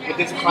 with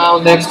this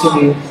clown next to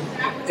me,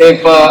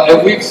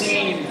 if we've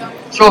seen,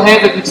 show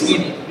hands if you've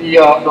seen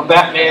the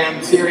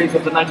Batman series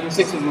of the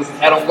 1960s with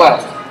Adam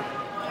West.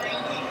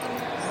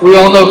 We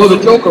all know who the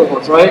Joker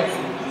was, right?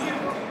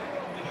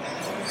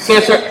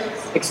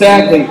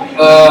 Exactly.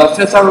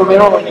 Cesar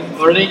Romero,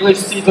 or in English,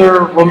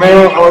 Cesar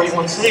Romero, however you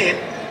want to say it.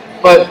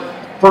 But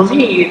for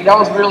me, that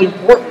was really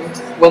important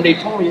when they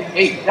told me,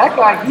 hey, that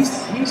guy, he's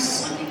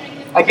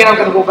again, I'm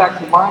going to go back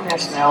to my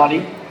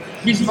nationality,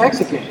 he's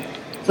Mexican.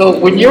 So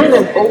when you're in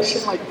an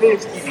ocean like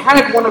this, you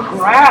kind of want to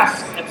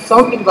grasp at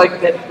something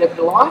like that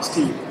belongs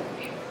to you.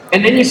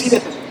 And then you see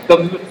that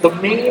the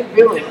main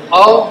villain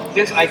of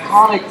this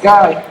iconic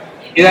guy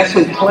is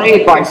actually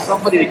played by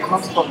somebody that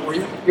comes from where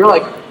you're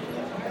like,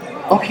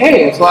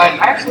 okay, so I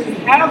actually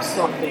have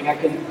something I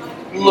can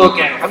look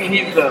at. I mean,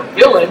 he's the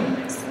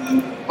villain,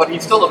 but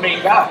he's still the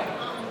main guy.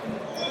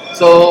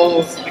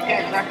 So,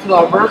 again, back to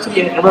the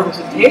diversity and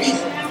representation,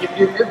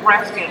 you're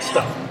grasping at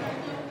stuff.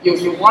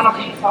 You want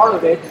to be part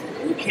of it,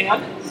 you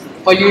can't,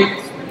 but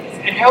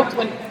it helps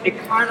when it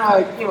kind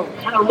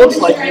of looks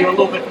like you a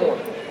little bit more.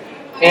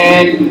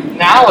 And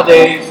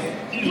nowadays,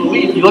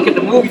 you look at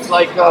the movies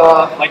like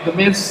the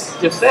Miz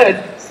just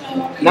said,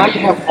 now you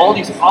have all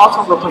these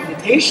awesome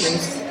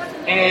representations,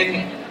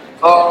 and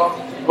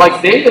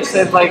like David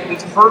said, like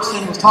this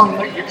person was telling me,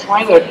 like, you're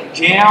trying to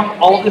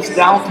jam all this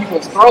down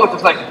people's throats.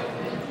 It's like,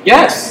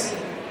 yes,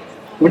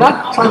 we're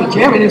not trying to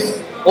jam it,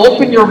 it's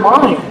open your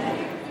mind.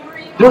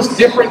 There's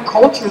different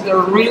cultures that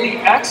are really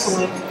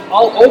excellent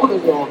all over the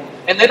world.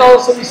 And then all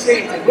of a sudden you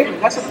say, like, wait a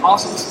minute, that's an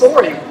awesome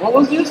story. What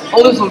was this?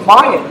 Oh, this was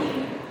Mayan.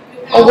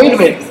 Oh, wait a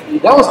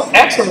minute, that was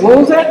excellent. What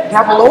was that?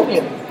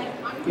 Babylonian.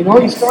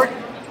 You start,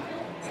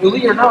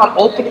 believe it or not,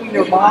 opening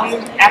your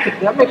mind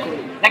academically.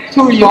 That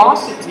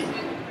curiosity.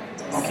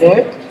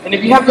 Okay? And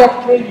if you have the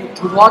opportunity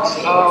to watch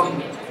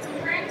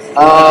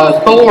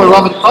Thor,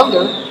 Love and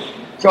Thunder,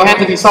 show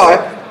hands if you saw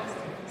it.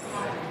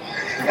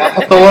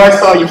 Yeah, Thor, I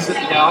saw you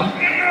sitting down.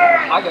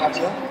 I got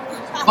you.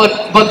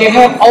 But they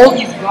have all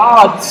these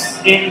gods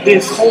in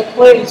this whole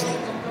place.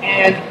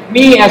 And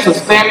me as a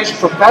Spanish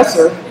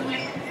professor,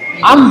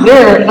 I'm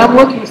there and I'm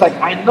looking, it's like,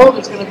 I know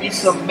there's going to be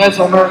some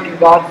Mesoamerican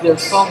gods there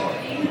somewhere.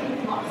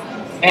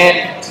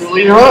 And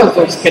truly there was.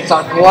 There's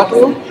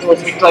Quetzalcoatl,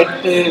 there's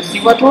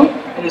Mictlantecuhtli,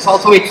 and there's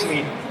also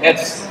Ixtli.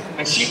 That's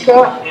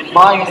Mexica and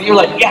Maya, and you're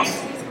like,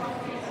 yes.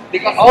 They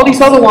got all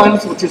these other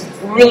ones, which is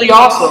really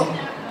awesome.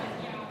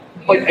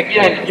 But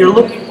again, you're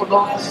looking for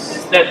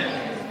those that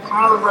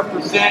kind of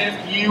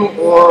represent you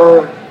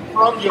or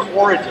from your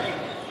origin.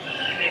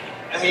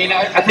 I mean,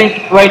 I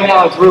think right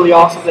now it's really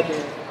awesome that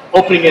they're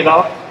opening it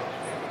up.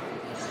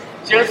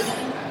 Just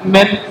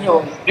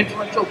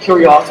intellectual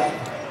curiosity.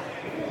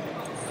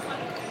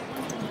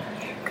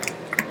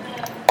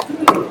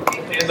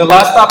 And the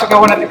last topic I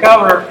wanted to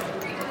cover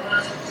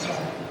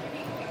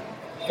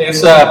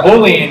is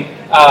bullying.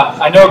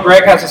 I know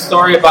Greg has a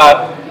story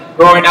about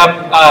growing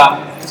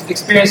up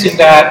experiencing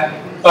that,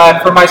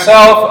 but for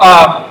myself,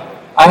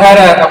 I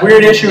had a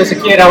weird issue as a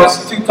kid. I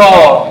was too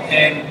tall,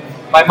 and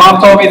my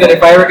mom told me that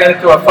if I ever got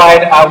into a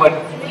fight, I would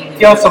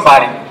kill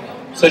somebody.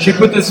 So she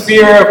put this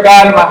fear of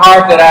God in my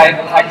heart that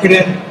I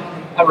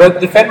couldn't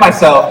defend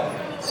myself.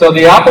 So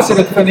the opposite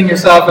of defending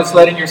yourself is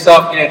letting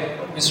yourself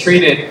get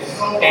mistreated.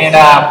 And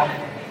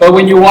but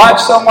when you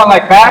watch someone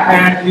like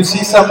Batman, you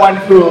see someone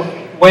who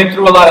went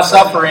through a lot of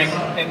suffering,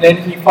 and then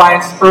he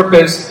finds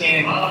purpose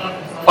in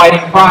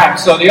fighting crime.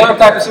 So the other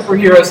type of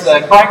superhero is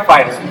the crime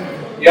fighter.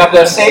 You have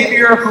the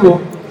savior who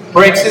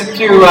breaks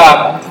into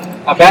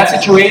a bad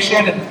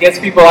situation and gets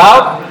people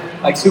out,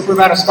 like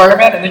Superman or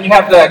Spider-Man, and then you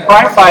have the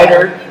crime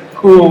fighter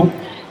who,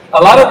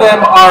 a lot of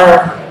them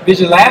are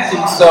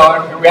vigilantes,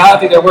 so in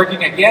reality they're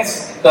working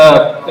against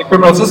the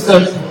criminal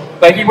system,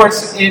 but he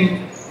works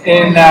in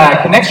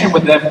connection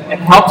with them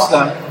and helps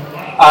them,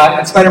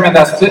 and Spider-Man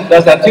does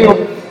that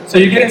too. So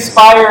you get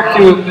inspired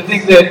to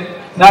think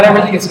that not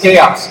everything is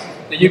chaos,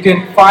 that you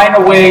can find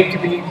a way to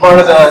be part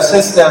of the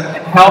system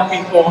and help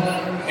people.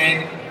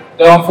 And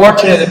the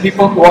unfortunate, the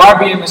people who are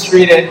being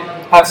mistreated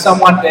have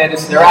someone that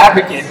is their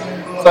advocate.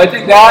 So I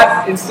think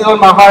that instilled in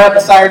my heart a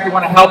desire to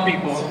want to help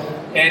people.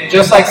 And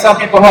just like some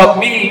people help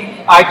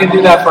me, I can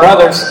do that for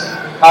others.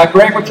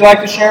 Greg, would you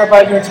like to share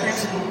about your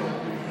experience?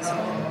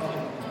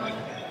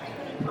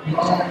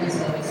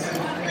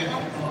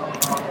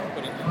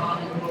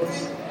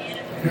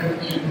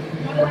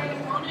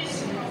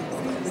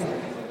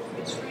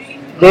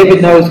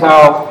 David knows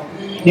how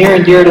near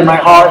and dear to my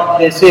heart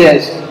this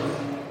is.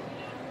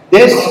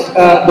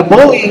 The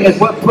bullying is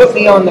what put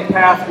me on the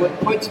path, what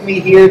puts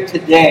me here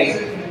today,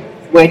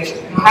 which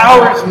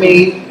powers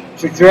me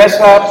to dress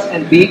up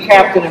and be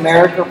Captain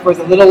America for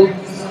the little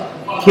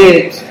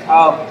kids.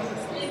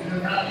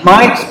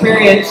 My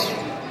experience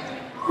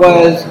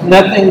was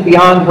nothing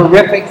beyond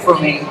horrific for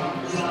me.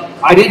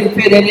 I didn't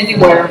fit in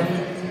anywhere,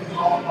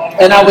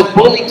 and I was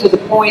bullied to the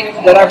point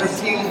that I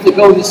refused to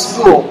go to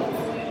school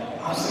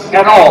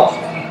at all.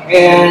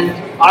 And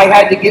I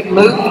had to get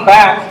moved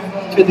back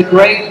to the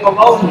grade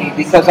below me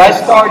because I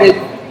started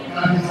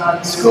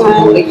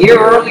school a year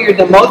earlier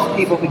than most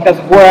people because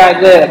of where I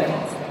lived.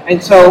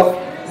 And so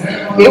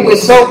it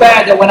was so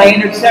bad that when I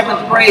entered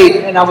 7th grade,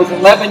 and I was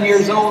 11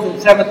 years old in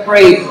 7th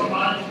grade,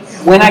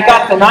 when I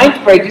got to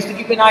 9th grade, just to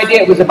give you an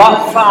idea, it was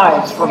about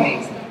size for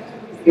me.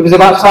 It was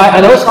about size.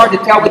 I know it's hard to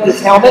tell with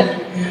this helmet,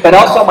 but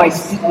also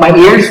my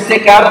ears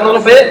stick out a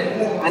little bit,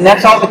 and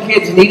that's all the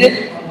kids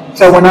needed.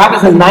 So when I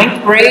was in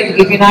 9th grade, to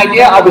give you an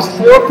idea, I was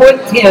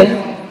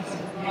 4'10"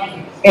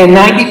 and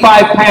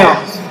 95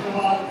 pounds.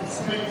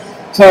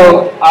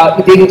 So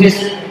if you can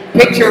just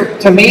picture,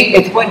 to me,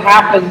 it's what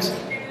happens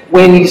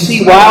when you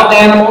see wild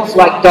animals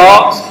like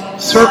dogs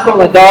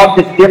circle a dog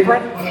that's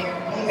different,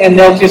 and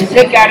they'll just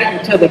pick at it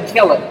until they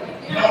kill it.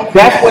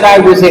 That's what I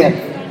was in.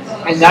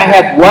 And I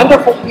had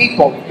wonderful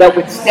people that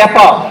would step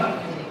up.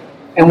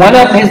 And one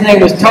of them, his name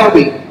was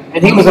Toby,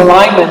 and he was a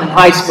lineman in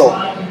high school.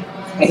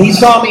 And he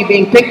saw me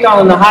being picked on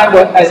in the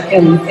highway,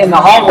 in the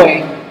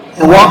hallway,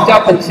 and walked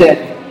up and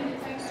said,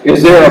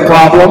 "Is there a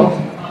problem?"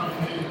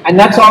 And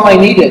that's all I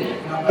needed.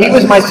 He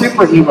was my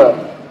superhero.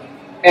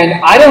 And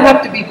I don't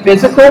have to be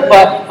physical,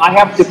 but I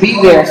have to be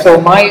there.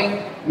 So my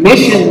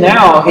mission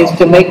now is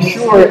to make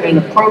sure and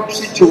approach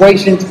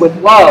situations with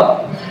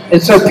love.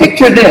 And so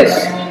picture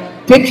this.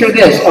 Picture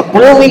this. A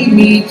bully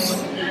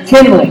needs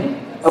kindling.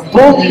 A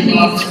bully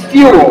needs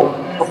fuel.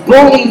 A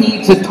bully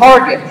needs a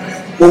target.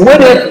 Well,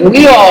 what if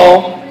we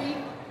all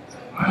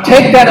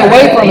take that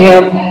away from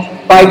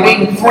him by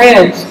being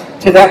friends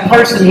to that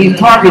person he's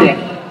targeting?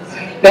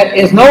 That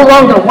is no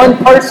longer one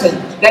person,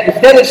 that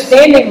instead of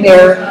standing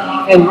there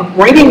and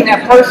rating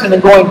that person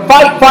and going,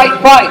 fight,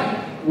 fight, fight,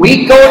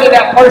 we go to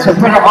that person,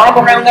 put our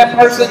arm around that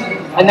person,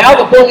 and now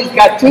the bully's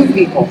got 2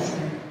 people,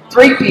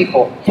 3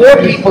 people, 4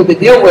 people to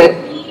deal with,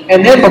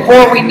 and then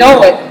before we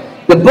know it,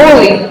 the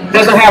bully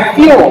doesn't have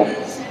fuel.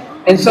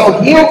 And so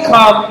he'll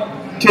come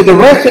to the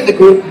rest of the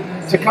group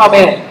to come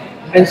in.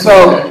 And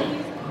so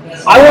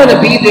I want to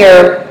be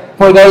there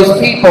for those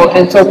people.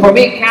 And so for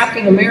me,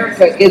 Captain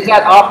America is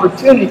that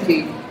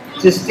opportunity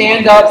to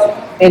stand up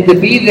and to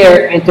be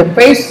there and to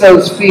face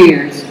those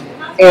fears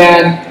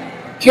and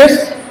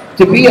just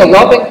to be a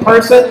loving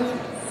person.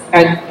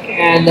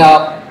 And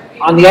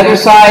on the other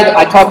side,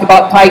 I talked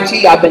about Tai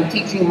Chi. I've been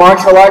teaching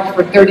martial arts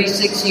for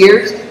 36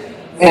 years.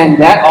 And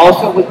that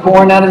also was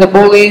born out of the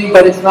bullying,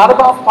 but it's not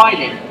about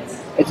fighting.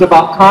 It's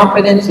about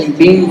confidence and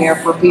being there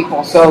for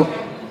people. So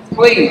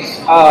please,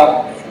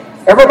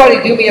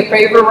 everybody do me a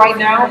favor right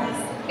now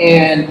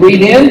and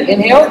breathe in,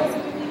 inhale,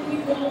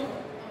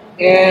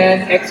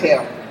 and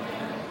exhale.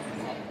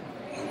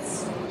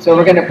 So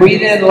we're going to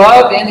breathe in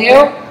love,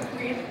 inhale,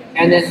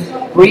 and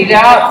then breathe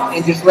out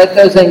and just let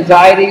those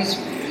anxieties.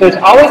 So there's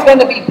always going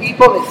to be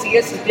people that see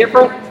us as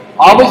different,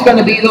 always going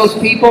to be those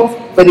people.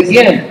 But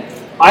again,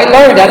 I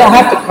learned I don't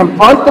have to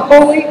confront the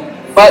bully,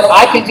 but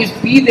I can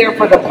just be there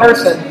for the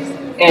person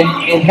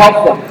and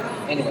help them.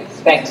 Anyways,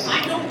 thanks.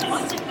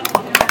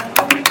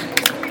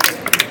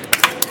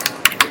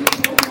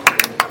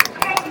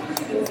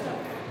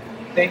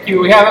 Thank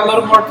you. We have a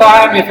little more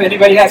time. If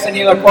anybody has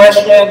any other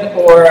question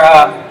or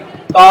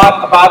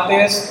thought about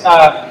this,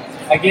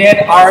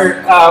 again,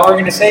 our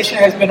organization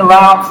has been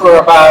around for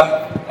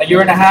about a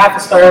year and a half.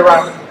 It started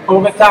around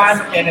COVID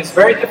time, and it's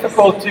very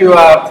difficult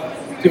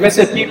to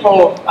visit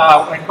people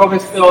when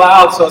COVID's still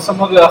out. So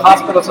some of the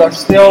hospitals are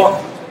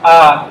still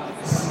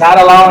not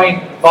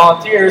allowing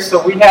volunteers.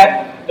 So we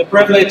had the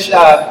privilege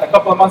a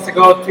couple of months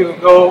ago to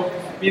go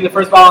be the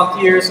first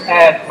volunteers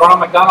at Ronald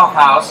McDonald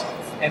House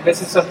and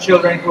visit some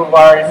children who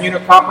are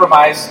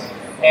immunocompromised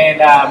and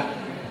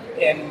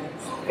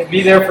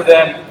be there for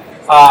them.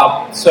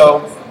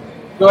 So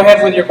go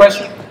ahead with your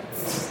question.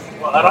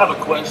 Well, I don't have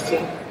a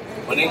question.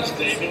 My name is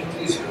David.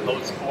 I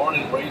was born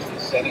and raised in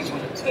San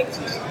Antonio,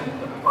 Texas,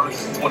 the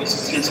first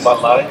 26 years of my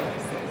life.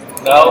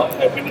 Now,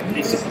 I've been in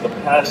Houston for the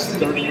past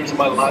 30 years of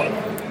my life,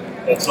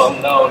 and so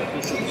I'm now an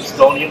official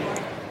Houstonian.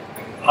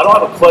 I don't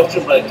have a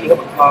question, but I do have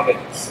a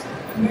comment.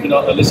 You know,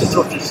 I listen to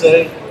what you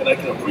say, and I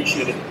can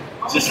appreciate it.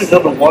 Just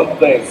remember one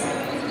thing.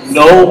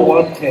 No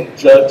one can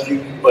judge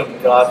you but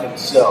God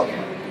Himself.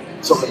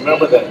 So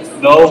remember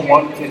that. No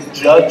one can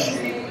judge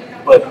you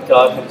but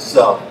God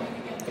Himself.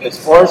 And as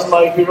far as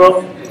my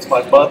hero, it's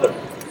my mother.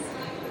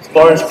 As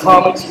far as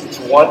comics, it's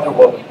Wonder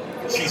Woman.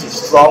 She's a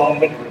strong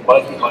woman who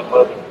reminds me of my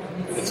mother.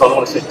 That's all I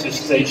want to say.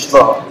 Just stay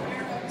strong.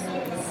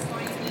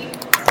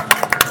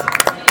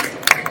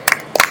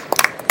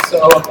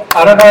 So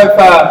I don't know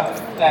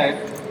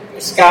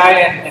if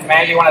Sky and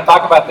Maggie want to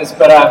talk about this,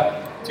 but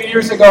 2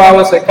 years ago I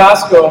was at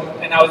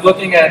Costco and I was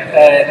looking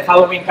at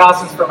Halloween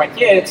costumes for my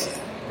kids,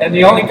 and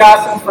the only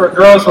costumes for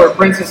girls were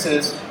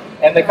princesses,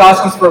 and the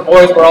costumes for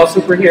boys were all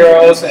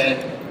superheroes and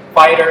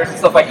fighters and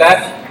stuff like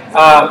that.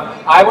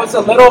 I was a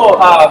little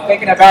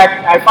taken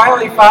aback. I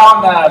finally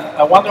found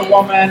a Wonder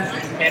Woman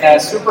in a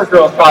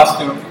Supergirl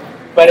costume,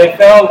 but it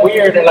felt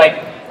weird. Like,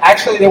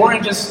 actually, they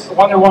weren't just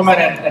Wonder Woman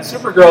and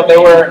Supergirl. They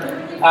were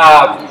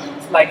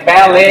like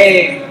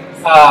ballet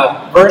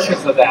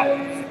versions of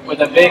that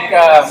with a big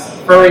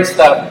furry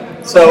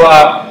stuff. So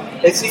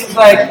it seems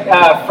like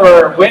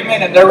for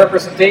women and their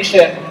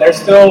representation, there's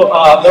still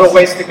a little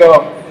ways to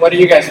go. What do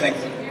you guys think?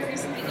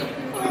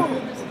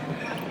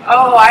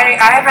 Oh, I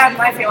have had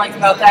my feelings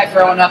about that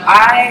growing up.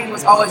 I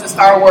was always a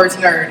Star Wars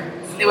nerd.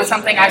 It was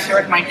something I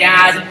shared with my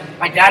dad.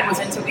 My dad was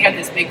into, we had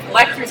this big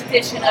collector's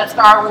edition of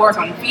Star Wars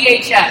on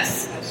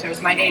VHS. That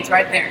shows my age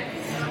right there.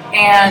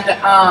 And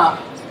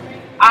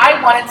I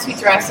wanted to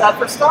dress up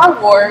for Star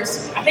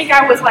Wars. I think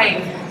I was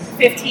like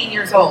 15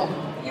 years old.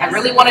 I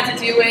really wanted to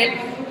do it.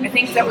 I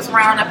think that was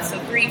around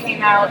episode 3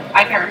 came out.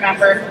 I can't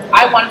remember.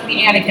 I wanted to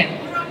be Anakin.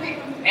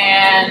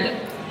 And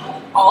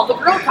all the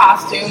girl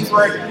costumes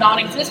were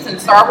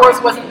non-existent. Star Wars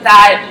wasn't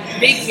that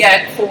big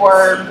yet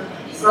for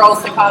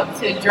girls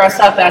to dress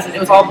up as. It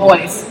was all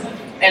boys.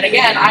 And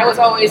again, I was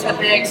always a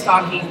big,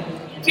 stocky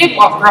kid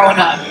growing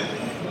up.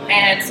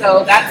 And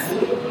so that's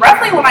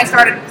roughly when I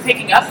started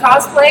picking up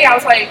cosplay. I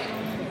was like,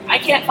 I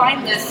can't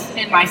find this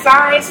in my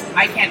size.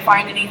 I can't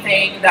find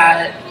anything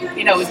that,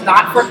 is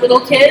not for little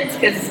kids,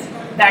 because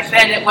back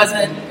then it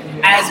wasn't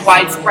as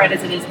widespread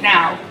as it is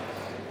now.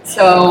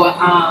 So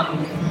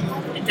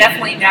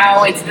definitely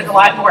now it's a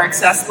lot more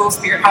accessible.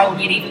 Spirit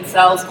Halloween even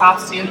sells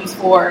costumes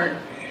for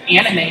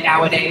anime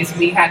nowadays.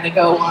 We had to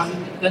go on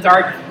the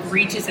dark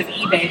reaches of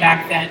eBay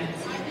back then.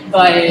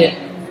 But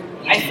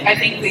I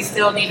think they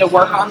still need to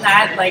work on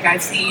that. Like,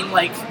 I've seen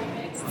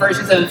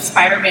versions of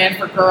Spider-Man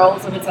for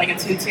girls, and it's like a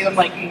tutu. I'm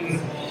like,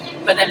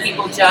 But then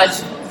people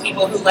judge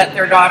people who let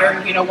their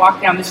daughter,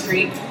 walk down the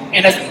street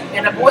in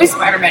a boy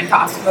Spider-Man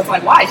costume. It's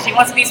like, why? She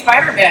wants to be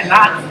Spider-Man,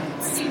 not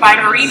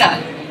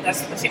Spiderina.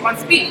 That's what she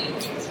wants to be.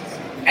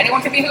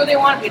 Anyone can be who they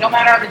want. We don't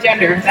matter the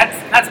gender.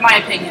 That's my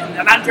opinion.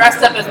 I'm not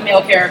dressed up as a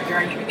male character,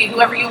 and you can be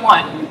whoever you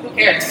want. Who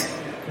cares?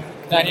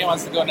 Daniel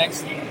wants to go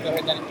next. Go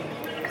ahead, Daniel.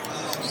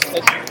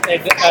 Okay,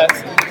 go ahead.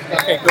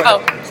 Oh.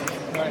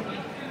 Go ahead.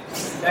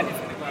 Daniel.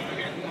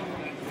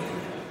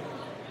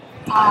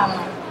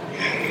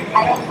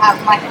 I don't have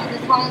much on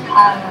this one.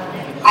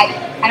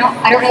 I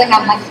don't really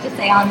have much to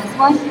say on this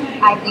one.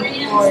 I think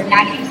for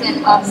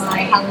 90% of my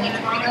Halloween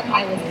growing up,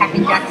 I was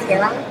Captain Jack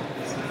Sparrow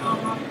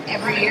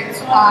every year.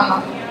 So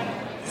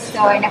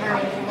I never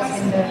really looked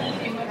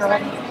into girl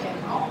representation.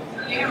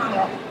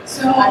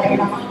 So I don't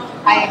know.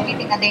 I do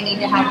think that they need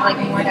to have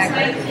more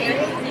diverse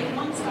areas,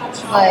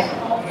 but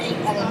I think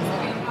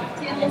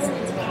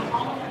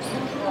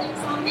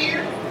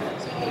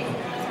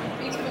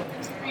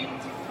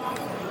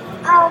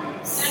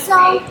So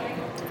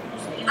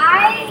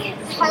I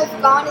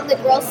have gone in the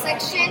girls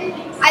section.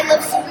 I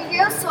love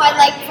superheroes, so I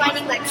like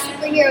finding like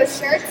superhero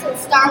shirts and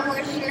Star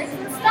Wars shirts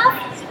and stuff.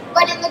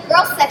 But in the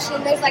girls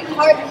section, there's like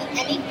hardly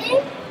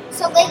anything.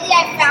 So lately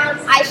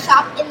I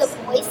shop in the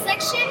boys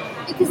section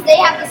because they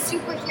have the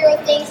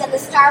superhero things and the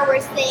Star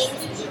Wars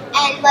things,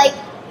 and like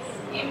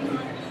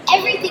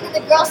everything in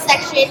the girls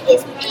section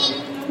is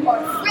pink or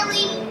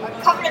frilly or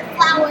covered in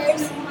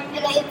flowers,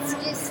 and it's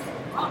just,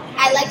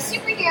 I like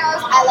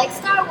superheroes, I like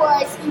Star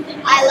Wars,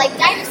 I like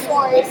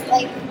dinosaurs,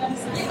 like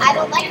I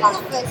don't like all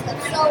of this stuff.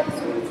 So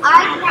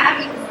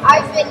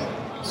I've been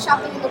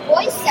shopping in the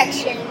boys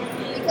section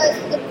because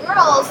the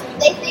girls,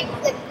 they think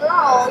that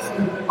girls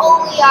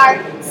only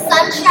are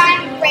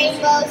sunshine,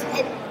 rainbows,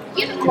 and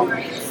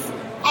unicorns.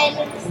 And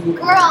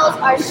girls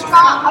are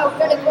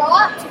going to grow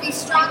up to be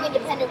strong,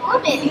 independent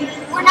women.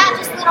 We're not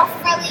just little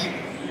frilly,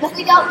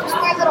 we don't just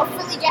wear little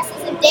frilly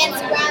dresses and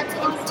dance around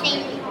to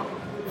entertain people.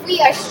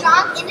 We are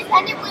strong,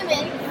 independent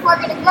women who are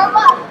going to grow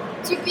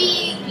up to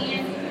be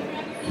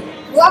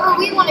whoever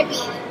we want to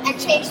be and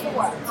change the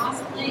world.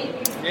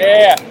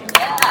 Yeah.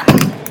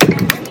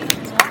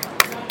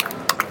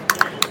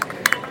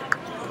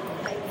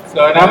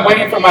 So, and I'm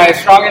waiting for my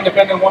strong,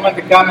 independent woman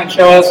to come and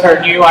show us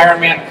her new Iron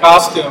Man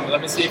costume.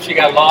 Let me see if she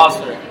got lost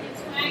or.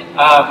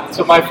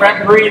 So my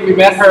friend Bree, we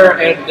met her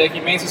at the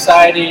Humane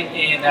Society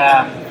in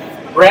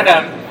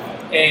Brenham,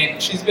 and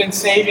she's been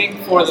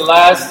saving for the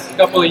last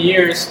couple of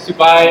years to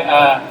buy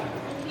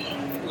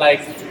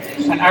like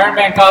an Iron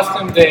Man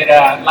costume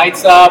that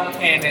lights up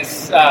and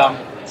is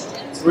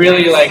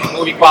really like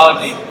movie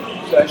quality.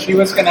 So she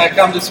was gonna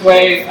come this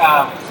way in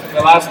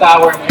the last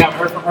hour, and we haven't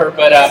heard from her,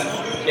 but.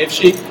 If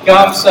she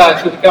comes,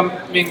 she'll be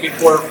coming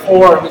before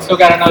 4. We still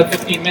got another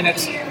 15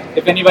 minutes.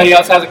 If anybody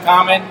else has a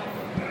comment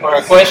or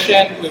a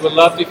question, we would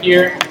love to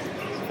hear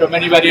from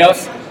anybody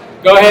else.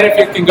 Go ahead if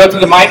you can go to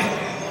the mic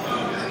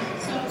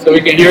so we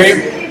can hear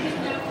you.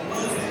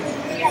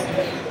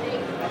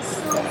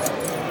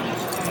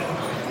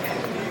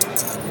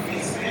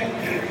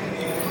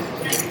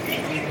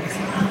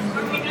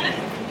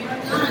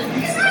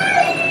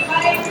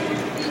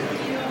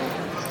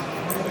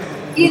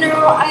 You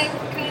know, I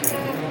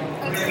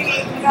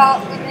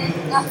about women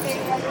not being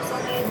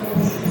represented.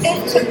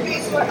 It took me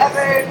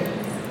forever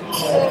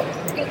to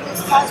get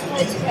this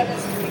cosplay together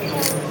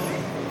because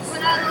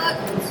when I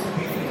looked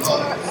for a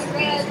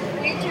Red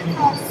Ranger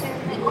costume,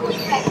 it only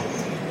had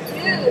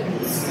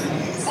dudes.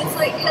 It's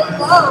like,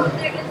 hello,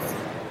 there is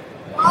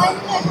one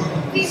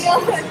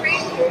female Red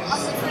Ranger on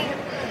the planet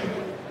Earth.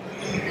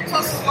 There's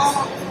also one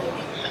on the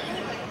planet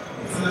Earth.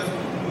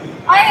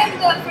 Anyway, I am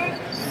the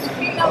first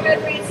female Red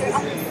Ranger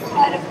on this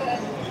planet Earth.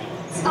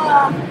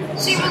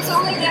 She was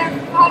only there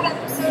for 5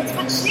 episodes,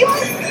 but she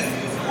was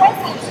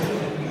present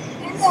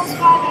in those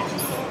 5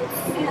 episodes.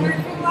 And I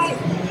feel like,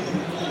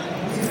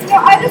 you know,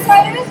 I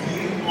decided,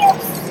 you know,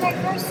 this is my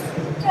first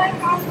time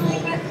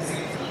cosplaying,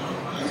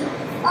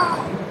 but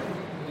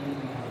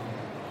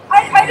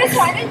I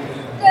decided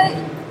that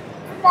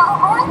from now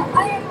on, I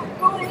am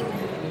going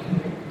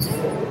to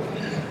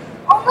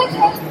only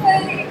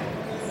cosplay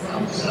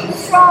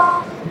strong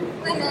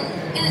women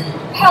and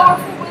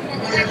powerful women.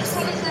 And I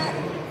decided that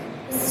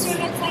as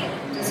soon as I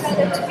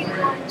decided to be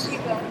Lauren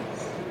Chiba,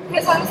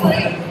 because I was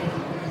like,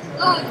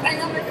 look, I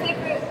know my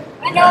favorite,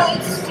 I know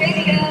it's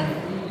JDM,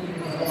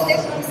 who is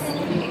Nicholas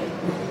Enemy,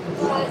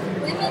 but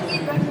women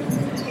need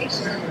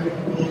representation.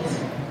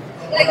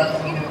 Like,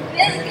 you know,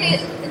 men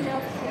get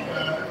enough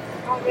credit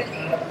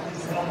already.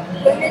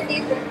 Women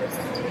need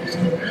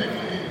representation.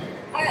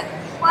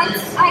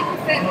 Once I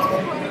perfect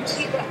Lauren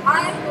Chiba, I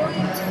am going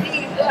to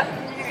be Black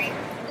Canary,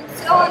 and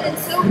so on and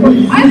so forth.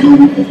 I'm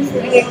going to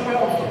be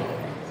powerful.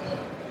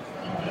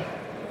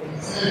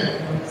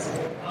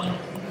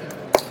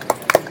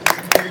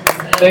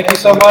 Thank you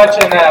so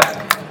much, and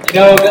you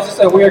know, this is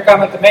a weird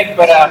comment to make,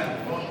 but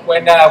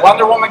when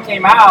Wonder Woman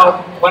came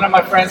out, one of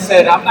my friends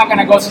said, I'm not going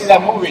to go see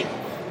that movie.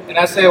 And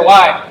I said,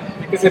 why?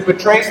 Because it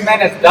portrays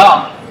men as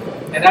dumb.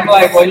 And I'm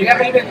like, well, you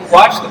haven't even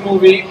watched the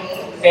movie,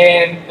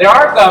 and there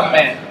are dumb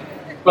men.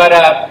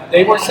 But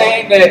they were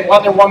saying that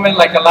Wonder Woman,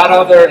 like a lot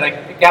of other,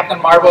 like Captain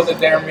Marvel, that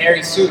they're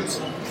Mary Suits,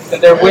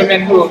 that they're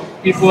women who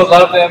people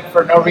love them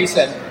for no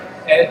reason.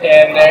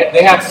 And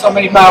they have so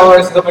many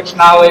powers, so much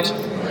knowledge.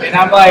 And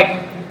I'm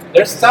like,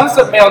 there's tons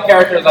of male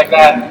characters like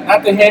that.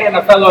 Not to hate on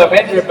a fellow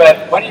Avenger,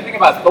 but what do you think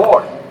about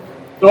Thor?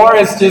 Thor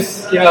is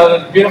just, you know,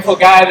 the beautiful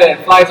guy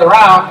that flies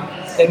around,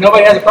 and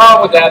nobody has a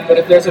problem with that. But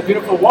if there's a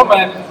beautiful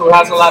woman who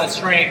has a lot of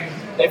strength,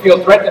 they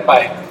feel threatened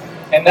by it.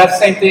 And that's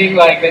the same thing,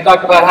 like they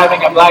talked about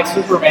having a black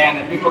Superman,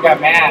 and people got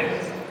mad.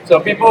 So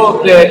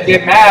people that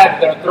get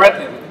mad, they're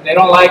threatened. They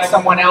don't like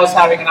someone else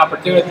having an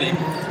opportunity.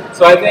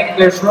 So I think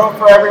there's room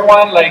for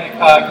everyone, like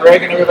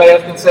Greg and everybody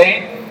else been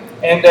saying,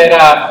 and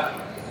that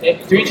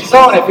to each his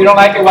own. If you don't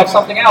like it, watch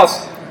something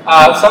else.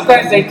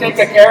 Sometimes they take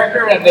a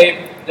character and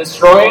they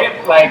destroy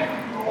it, like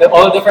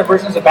all the different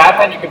versions of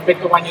Batman. You can pick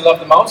the one you love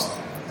the most,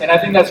 and I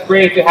think that's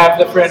great to have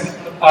different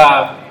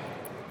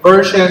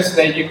versions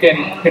that you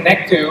can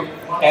connect to,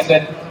 and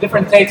then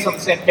different takes on the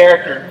same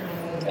character.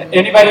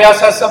 Anybody else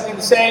has something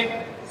to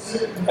say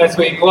as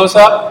we close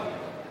up?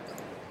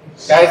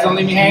 Guys, don't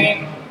leave me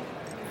hanging.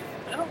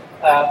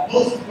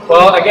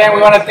 Well, again,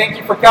 we want to thank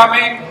you for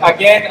coming.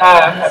 Again,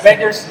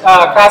 Avengers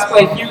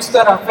Cosplay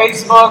Houston on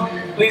Facebook.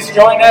 Please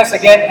join us.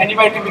 Again,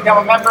 anybody can become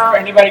a member.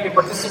 Anybody can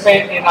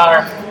participate in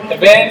our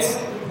events.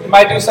 We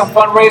might do some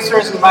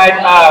fundraisers. We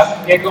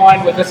might get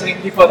going with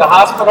visiting people at the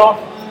hospital.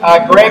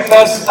 Greg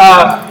does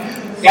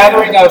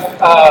gathering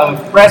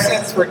of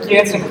presents for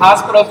kids in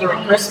hospitals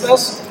during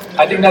Christmas.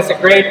 I think that's a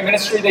great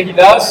ministry that he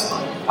does.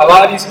 A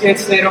lot of these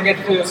kids, they don't get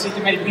to see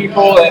too many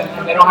people,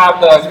 and they don't have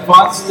the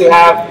funds to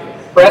have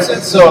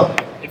presents. So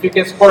if you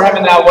can support him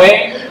in that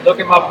way, look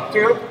him up too.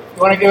 You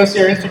want to give us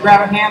your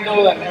Instagram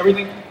handle and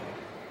everything?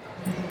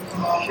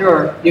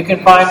 Sure. You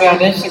can find me on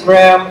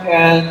Instagram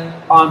and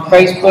on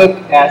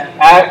Facebook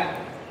at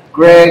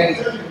Greg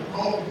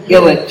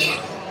Gillich.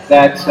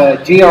 That's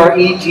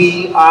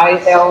GregIllich.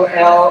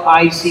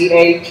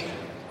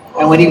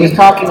 And when he was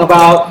talking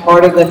about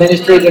part of the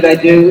ministry that I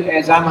do,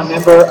 as I'm a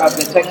member of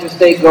the Texas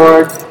State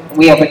Guard,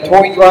 we have a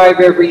toy drive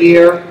every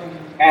year,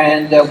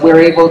 and we're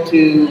able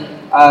to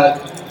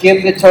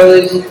give the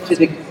toys to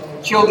the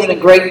children in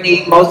great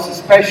need, most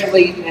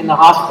especially in the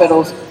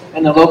hospitals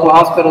and the local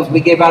hospitals.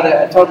 We gave out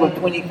a total of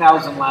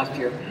 20,000 last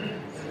year.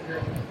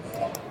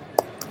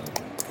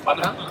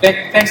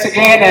 Thanks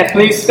again, and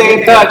please stay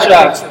in touch.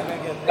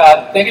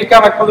 Thank you,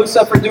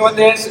 Comicpalooza, for doing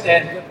this.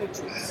 And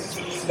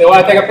they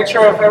want to take a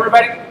picture of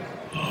everybody?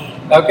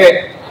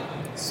 Okay.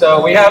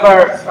 So we have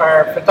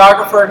our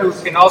photographer who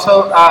can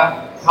also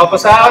help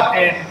us out.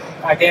 And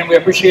again, we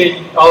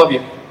appreciate all of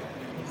you.